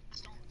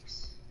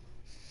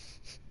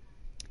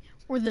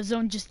 Or the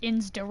zone just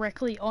ends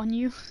directly on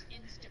you.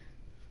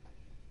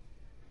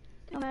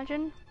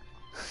 Imagine.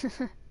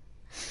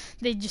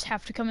 They just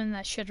have to come in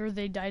that shit or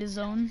they die to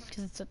zone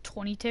because it's a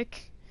 20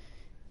 tick.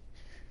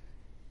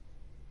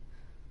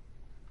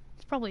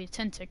 It's probably a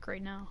 10 tick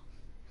right now.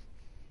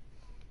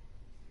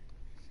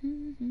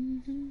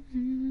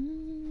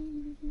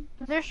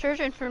 They're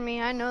searching for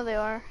me. I know they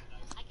are.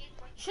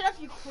 Shut up,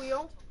 you queer.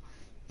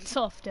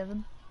 Tough,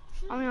 Devin.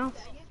 I know.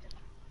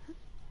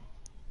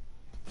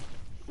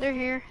 They're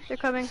here. They're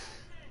coming.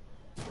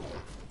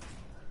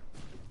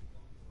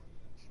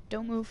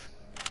 Don't move.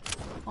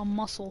 I'll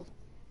muscle.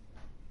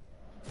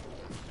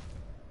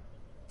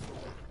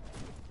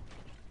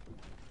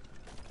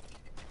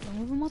 Don't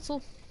move a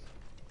muscle.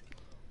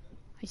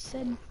 I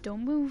said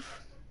don't move.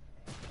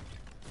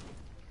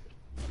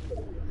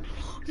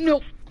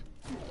 No.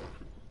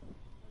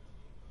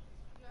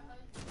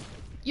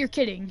 You're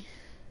kidding.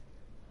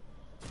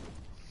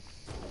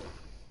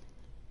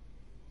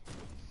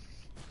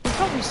 You're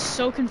probably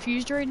so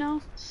confused right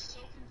now.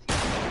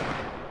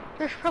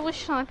 They're probably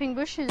sniping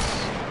bushes.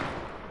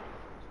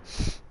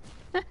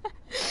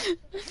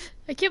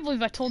 I can't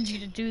believe I told you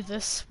to do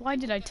this. Why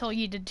did I tell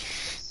you to do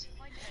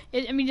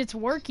it? I mean, it's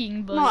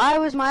working, but No, I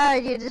was my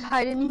idea to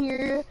hide in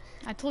here.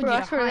 I told Bro, you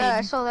I to swear to God, I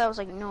hide. saw that. I was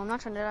like, no, I'm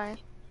not trying to die.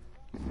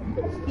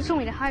 You told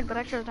me to hide, but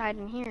I chose to hide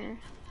in here.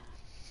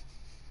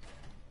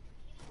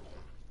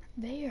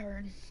 They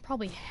are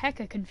probably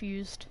hecka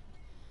confused.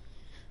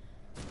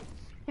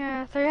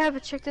 Yeah, they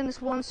haven't checked in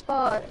this one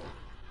spot.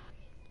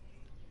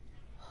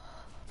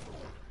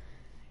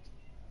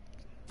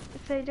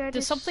 If I died.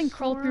 Does to something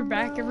crawl up your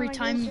back Stormo, every I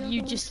time guess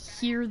you it just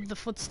hear the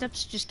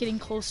footsteps just getting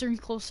closer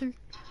and closer?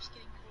 was.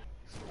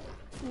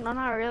 No,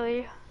 not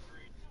really.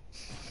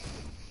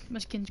 My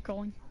skin's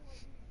crawling.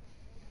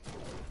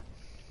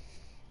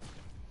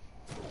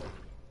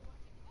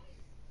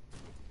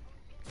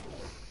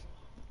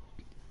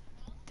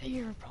 They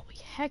are probably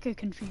hecka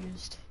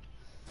confused.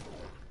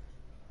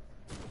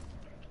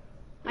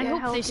 I Yeah,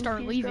 hope hella they start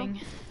confused, bro.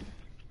 leaving.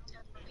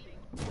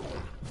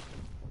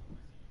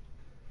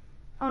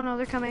 Oh no,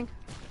 they're coming.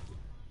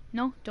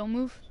 No, don't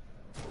move.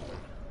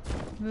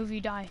 Move,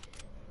 you die.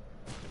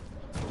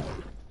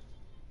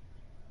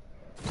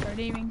 Start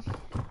aiming.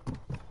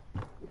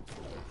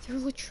 They're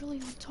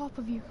literally on top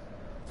of you.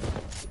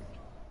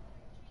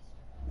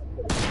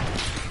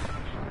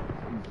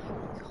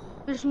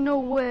 There's no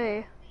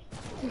way.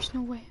 There's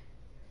no way.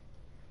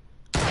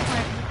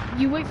 Alright,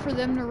 you wait for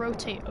them to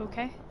rotate,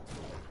 okay?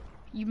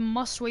 You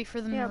must wait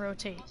for them Yep. to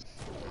rotate.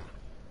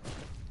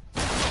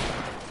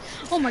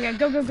 Oh my god,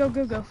 go, go, go,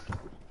 go, go.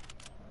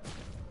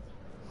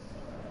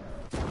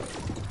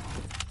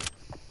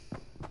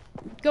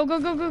 Go, go,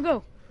 go, go,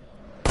 go.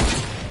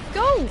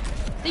 Go!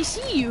 They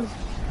see you.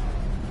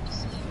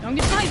 Don't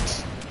get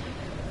sniped.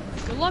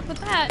 Good luck with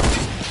that.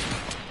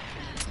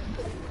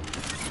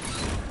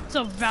 It's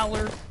a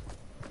Valor.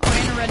 Oh,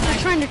 and a Red They're Knight.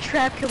 trying to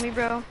trap kill me,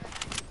 bro.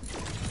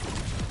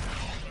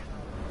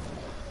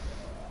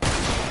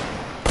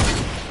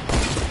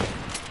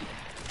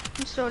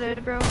 I'm so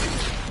dead, bro.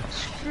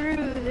 Screw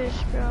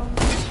this, bro. I'm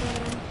so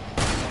dead.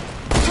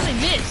 How they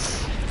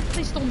miss?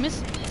 They still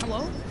miss.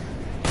 Hello?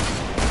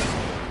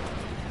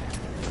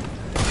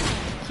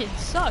 Kids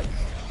suck.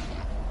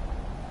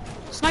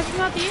 Snipe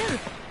them out the air.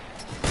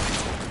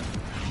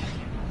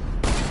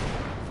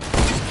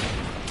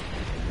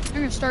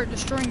 They're gonna start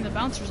destroying the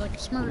bouncers like a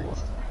smurf.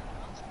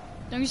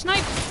 Don't get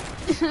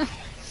sniped.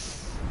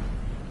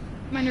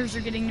 My nerves are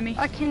getting to me.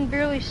 I can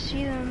barely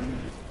see them.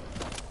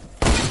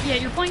 Yeah,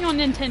 you're playing on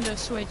Nintendo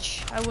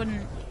Switch. I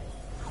wouldn't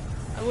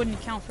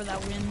account for that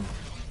win.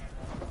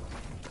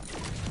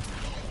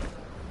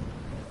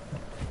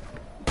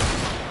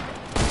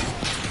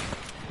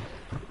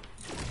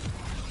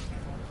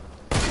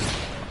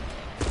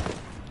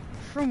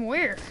 From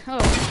where? Oh.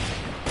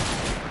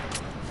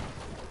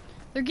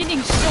 They're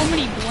getting so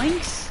many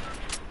blinks.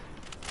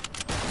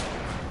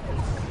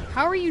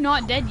 How are you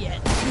not dead yet?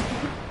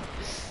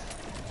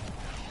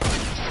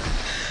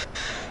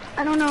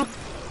 I don't know.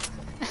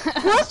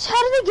 What?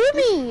 How did they get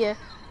me?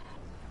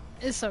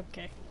 It's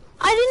okay.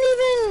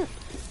 I didn't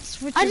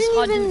Switch I is didn't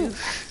hot even-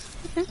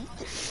 doo-doo.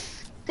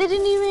 They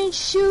didn't even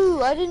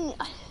shoot. I didn't.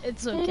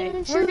 It's didn't okay. even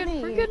We're shoot good.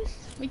 me. We're good.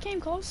 We came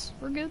close.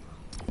 We're good.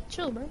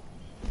 Chill, bro.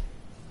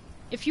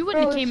 If you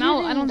wouldn't Bro, have if came you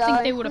out, I didn't don't think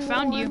die, they would have who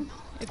found you. won?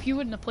 If you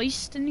wouldn't have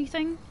placed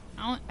anything,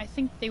 I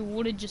think they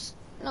would have just.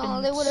 No,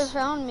 been they would have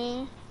found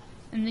me.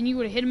 And then you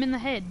would have hit him in the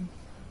head.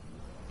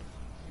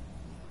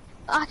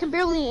 I can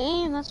barely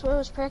aim. That's what I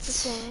was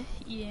practicing.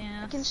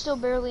 Yeah. I can still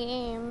barely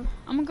aim.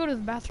 I'm gonna go to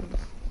the bathroom.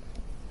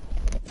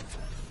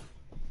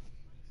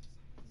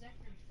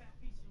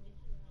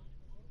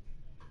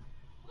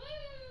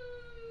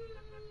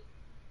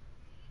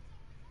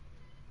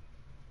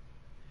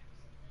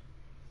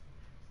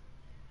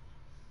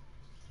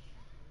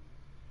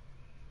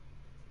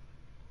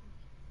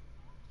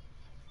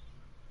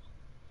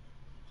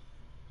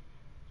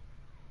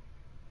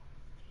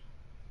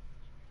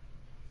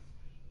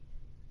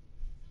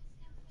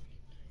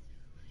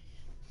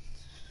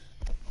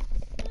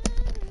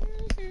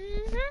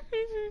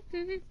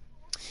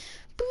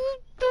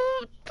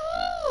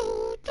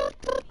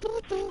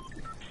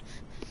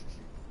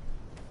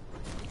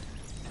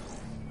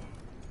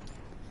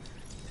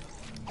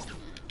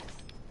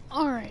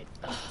 Alright.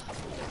 Have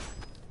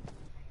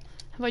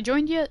I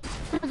joined yet?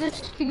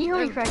 Can you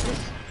help me practice?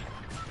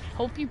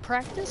 Hope you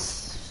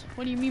practice?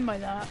 What do you mean by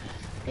that?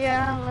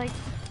 Yeah, like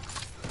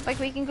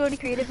we can go to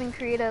creative and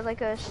create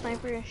a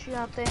sniper and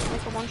shootout thing,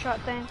 like a one-shot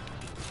thing.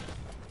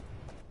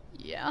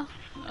 Yeah.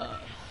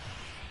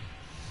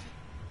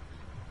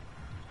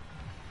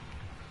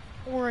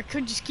 Or I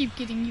could just keep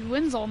getting you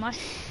wins all night.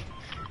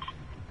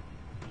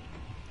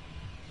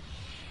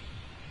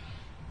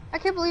 I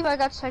can't believe I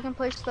got second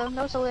place though.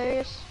 That was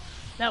hilarious.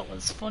 That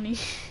was funny.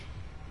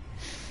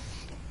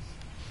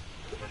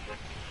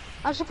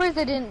 I'm surprised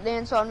they didn't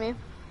dance on me.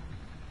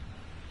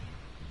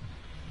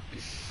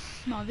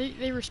 No,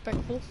 they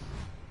respectful.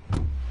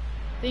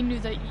 They knew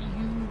that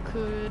you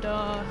could,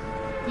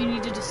 you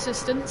needed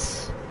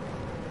assistance.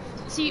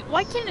 See,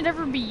 why can't it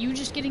ever be you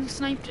just getting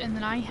sniped and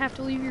then I have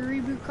to leave your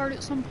reboot card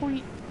at some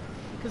point?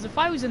 Because if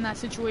I was in that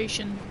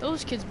situation,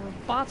 those kids were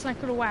bots and I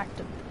could have whacked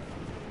them.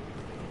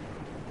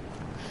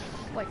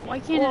 Like, why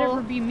can't it Well,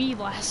 ever be me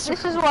last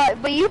This round? is why,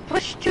 but you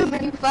push too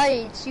many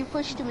fights. You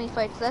push too many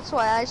fights. That's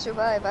why I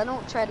survive. I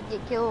don't try to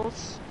get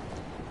kills.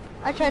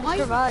 I try to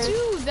survive. I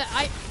do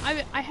that.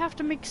 I have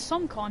to make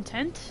some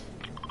content.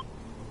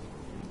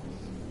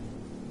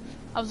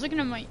 I was looking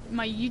at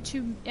my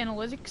YouTube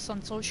analytics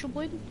on Social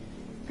Blade.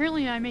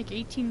 Apparently, I make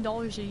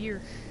 $18 a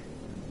year.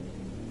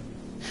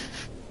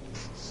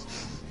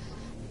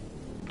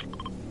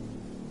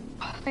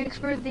 Thanks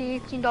for the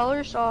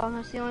 $18.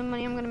 That's the only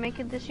money I'm gonna make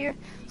it this year.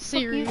 Fuck you,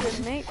 Serious.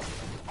 then, mate.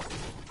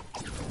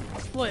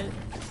 What?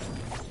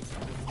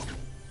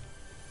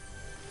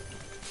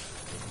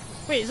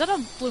 Wait, is that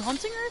a blue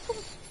hunting rifle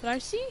that I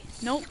see?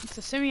 Nope, it's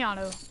a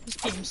semi-auto. This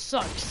game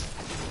sucks.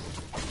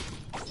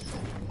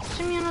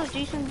 Simiano's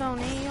decent though,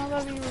 Nate. You don't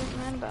gotta be really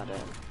mad about it.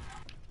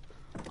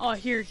 Oh,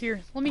 here.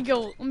 Let me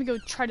go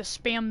try to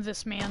spam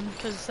this man,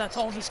 because that's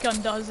all this gun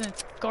does, and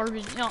it's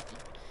garbage. No.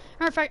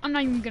 Matter of fact, I'm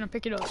not even gonna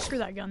pick it up. Screw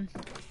that gun.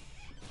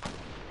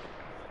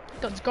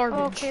 Gun's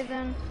garbage. Okay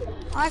then,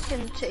 I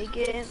can take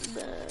it.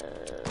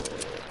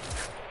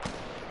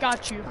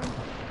 Got you.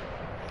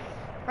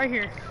 Right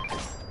here.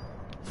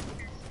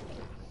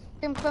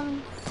 I'm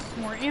coming.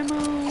 More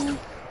ammo.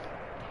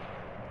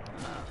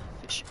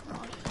 Fishing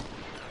rod.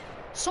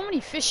 So many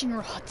fishing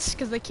rods,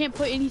 because they can't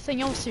put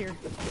anything else here.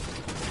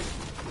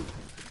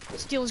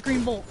 Steal his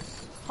green bolt.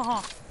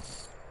 Haha.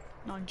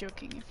 No, I'm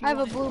joking. If you I have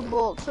a want it. blue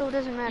bolt, so it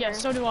doesn't matter. Yeah,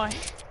 so do I.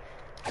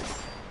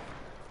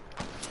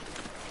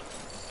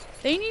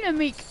 They need to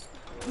make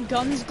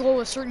guns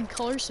glow a certain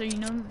color so you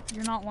know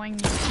you're not lying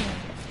to your team.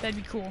 That'd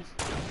be cool.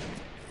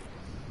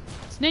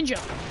 It's Ninja.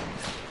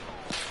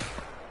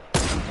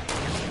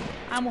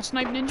 I almost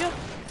sniped Ninja.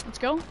 Let's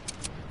go.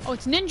 Oh,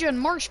 it's Ninja and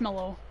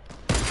Marshmallow.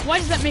 Why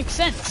does that make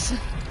sense?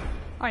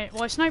 Alright,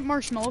 well I sniped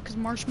Marshmallow because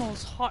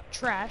Marshmallow's hot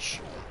trash.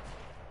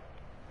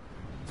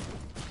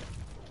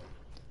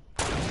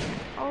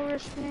 I'll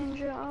risk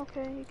Ninja.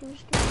 Okay, you can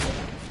just do it.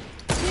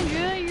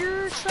 Ninja,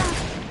 you're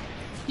trash.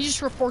 He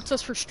just reports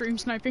us for stream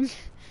sniping.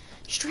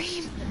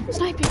 Stream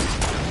sniping.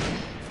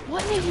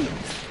 What name?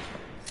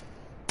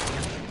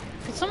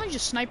 Could someone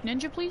just snipe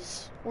Ninja,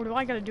 please? Or do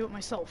I gotta do it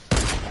myself?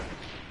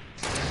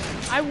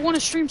 I want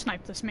to stream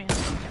snipe this man.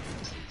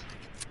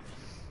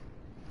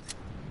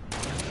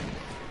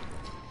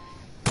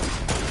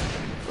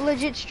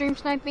 Legit stream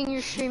sniping,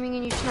 you're streaming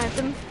and you snipe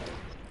them.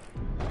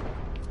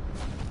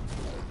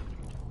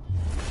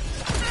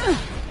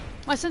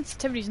 My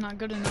sensitivity's not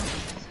good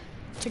enough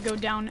to go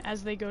down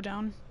as they go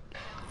down.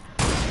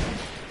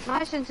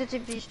 My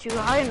sensitivity's too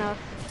high enough.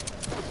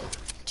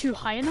 Too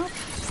high enough?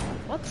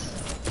 What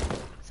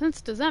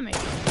sense does that make?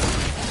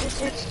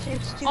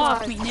 It's too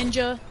Off high. me,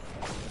 Ninja.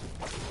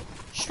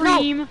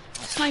 Stream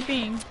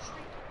sniping.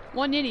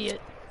 What an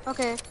idiot.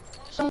 Okay,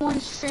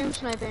 someone's stream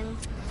sniping.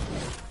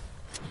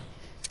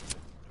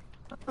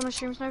 Someone's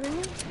stream sniping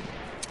me?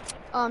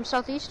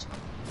 Southeast.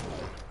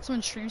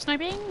 Someone stream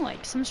sniping?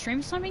 Like, some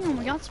stream sniping? Oh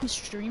my god, some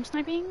stream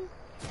sniping?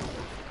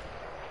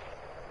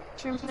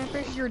 Stream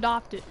snipers. You're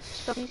adopted.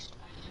 Southeast.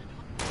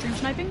 Stream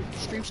sniping?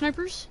 Stream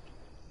snipers?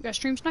 You got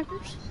stream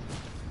snipers?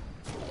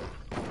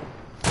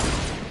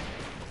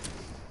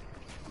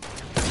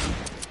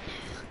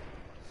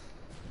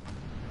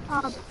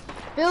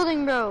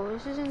 Building, bro.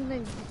 This isn't the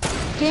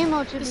game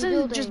mode to This be isn't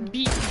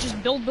building.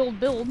 just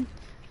build.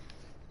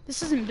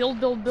 This isn't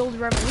build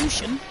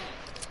revolution.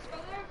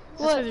 That's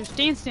why What? there's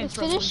Dance It's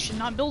Revolution,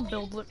 not build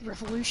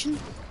revolution.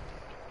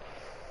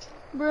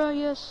 Bro,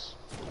 yes.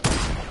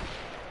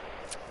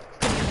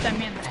 Could hit that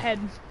man in the head.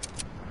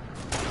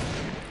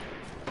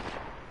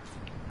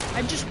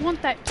 I just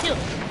want that kill.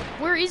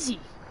 Where is he?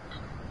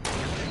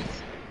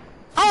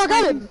 Oh, I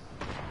got him!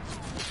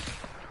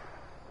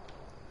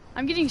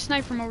 I'm getting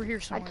sniped from over here I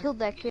somewhere. killed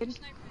that kid.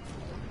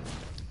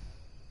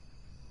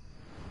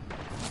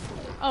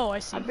 Oh, I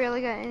see. I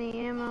barely got any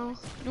ammo.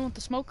 You want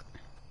the smoke?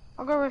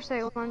 I'll go rush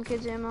that one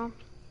kid's ammo.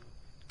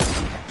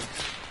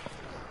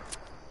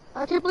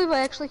 I can't believe I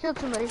actually killed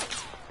somebody.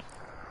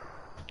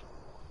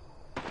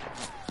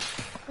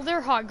 Well,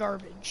 they're hot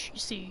garbage, you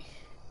see.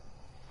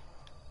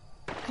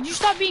 Could you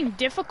stop being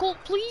difficult,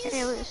 please?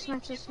 Hey, let's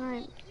snipe this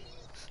snipe.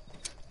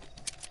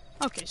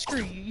 Okay,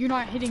 screw you. You're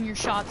not hitting your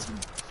shots,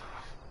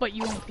 but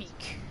you won't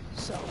peek.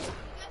 So,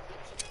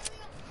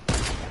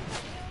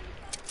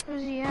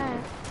 Where's he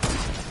at?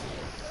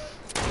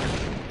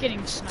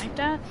 getting sniped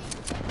at?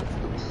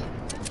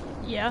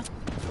 Yeah.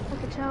 I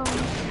could tell.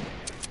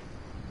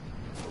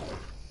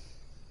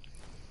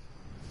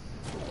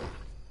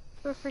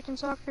 For a freaking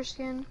soccer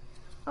skin.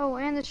 Oh,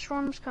 and the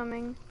storm's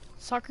coming.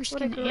 Soccer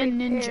What a skin great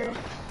and ninja.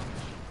 pair.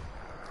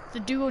 The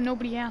duo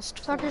nobody asked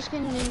for. Soccer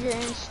skin, ninja,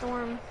 and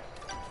storm.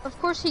 Of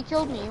course he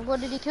killed me. What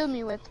did he kill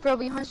me with?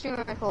 Probably hunting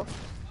rifle.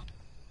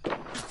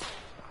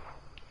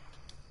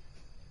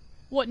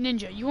 What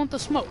ninja? You want the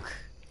smoke?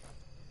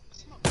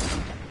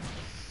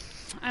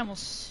 I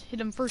almost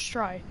hit him first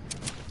try.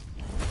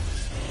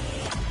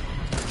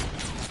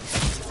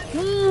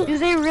 Do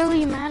they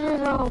really matter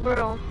though,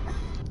 bro?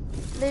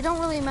 They don't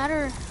really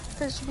matter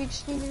because we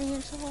just need to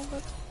use them all.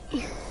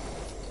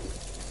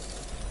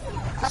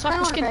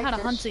 Soccer skin had a To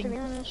be hunting.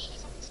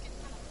 honest.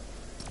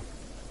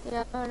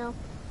 Yeah, I know.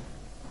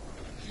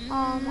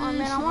 I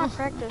mean, I want to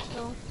practice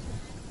though.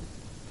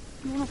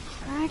 You wanna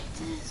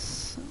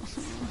practice?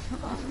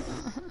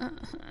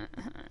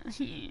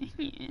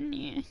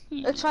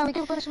 It's fine. We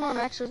can play some more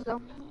maxes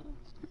though.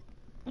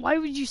 Why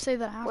would you say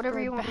that after Whatever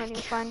a you want, back?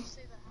 it's fine.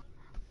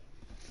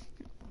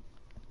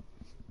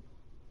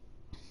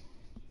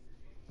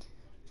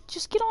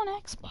 Just get on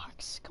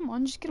Xbox. Come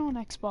on, just get on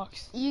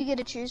Xbox. You get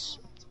to choose.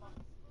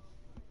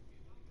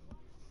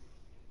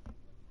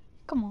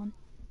 Come on.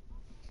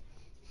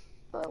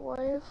 But what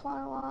if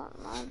I want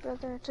my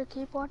brother to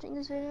keep watching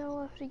this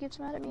video if he gets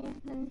mad at me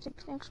and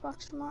takes the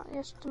Xbox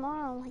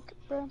tomorrow? Like,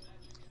 bro.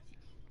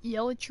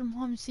 Yell at your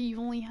mom and say you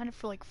only had it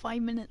for like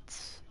 5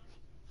 minutes.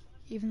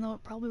 Even though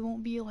it probably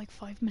won't be like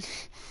 5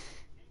 minutes.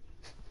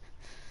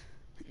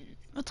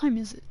 What time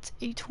is it?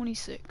 It's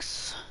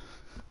 8:26.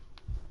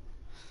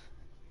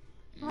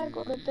 I gotta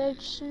go to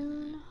bed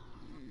soon.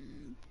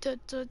 You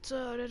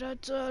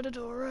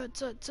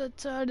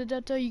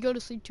go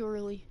to sleep too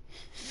early.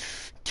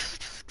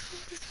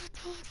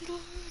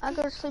 I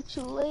go to sleep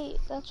too late,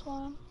 that's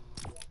why.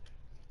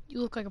 You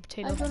look like a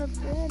potato. I go to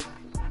bed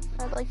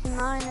at like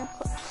 9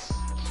 o'clock.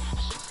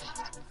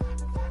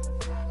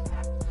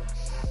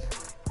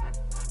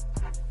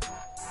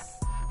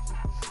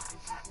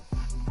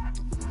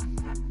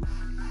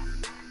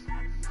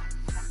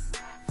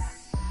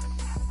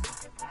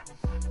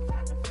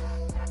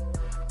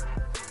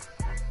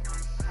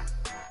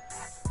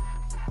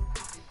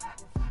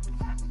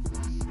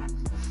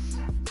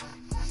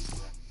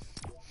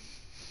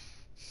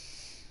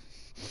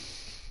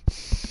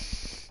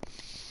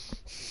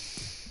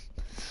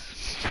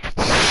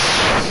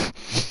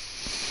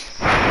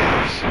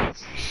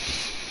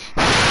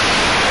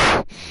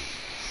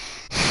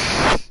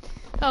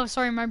 Oh,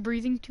 sorry, am I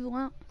breathing too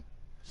loud?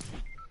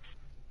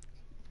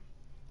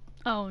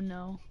 Oh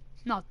no,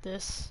 not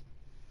this.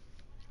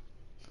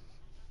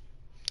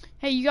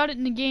 Hey, you got it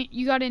in the game.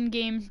 You got it in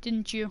game,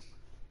 didn't you?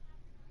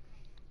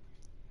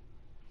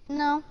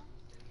 No.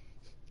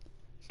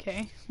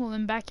 Okay, well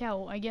then back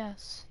out, I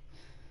guess.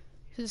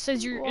 Cause it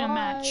says you're in a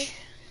match.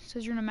 It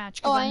says you're in a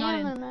match. Cause Oh, I'm I not am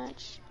in. in a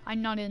match.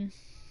 I'm not in.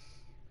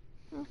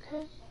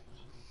 Okay.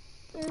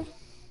 Good.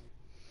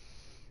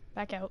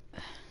 Back out.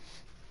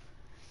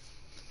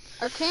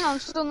 Okay, I'm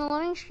still on the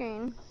loading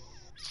screen.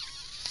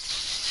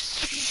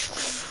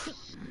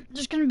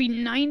 There's gonna be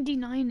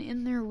 99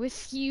 in there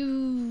with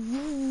you.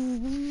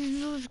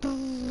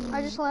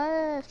 I just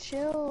left.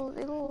 Chill.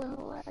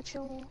 Little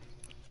chill.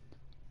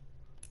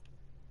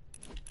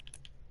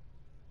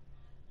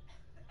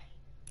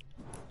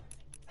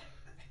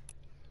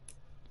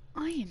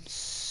 I am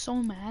so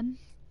mad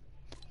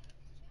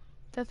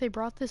that they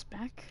brought this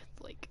back.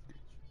 Like,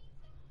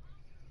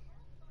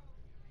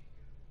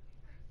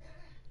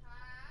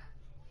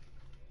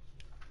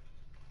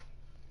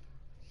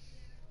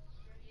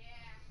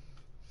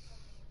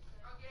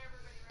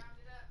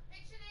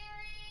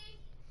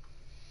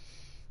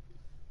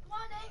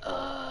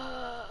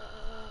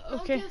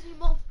 okay.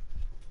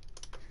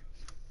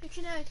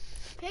 Pictionary.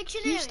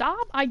 Pictionary. Can you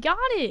stop? I got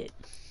it.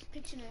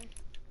 Pictionary.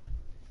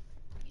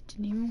 It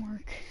didn't even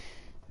work.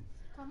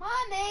 Come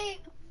on, Nate.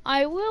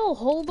 I will.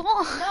 Hold No,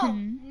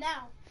 on.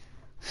 now.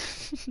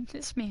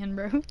 This man,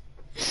 bro.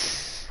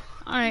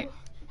 Alright.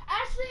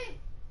 Ashley.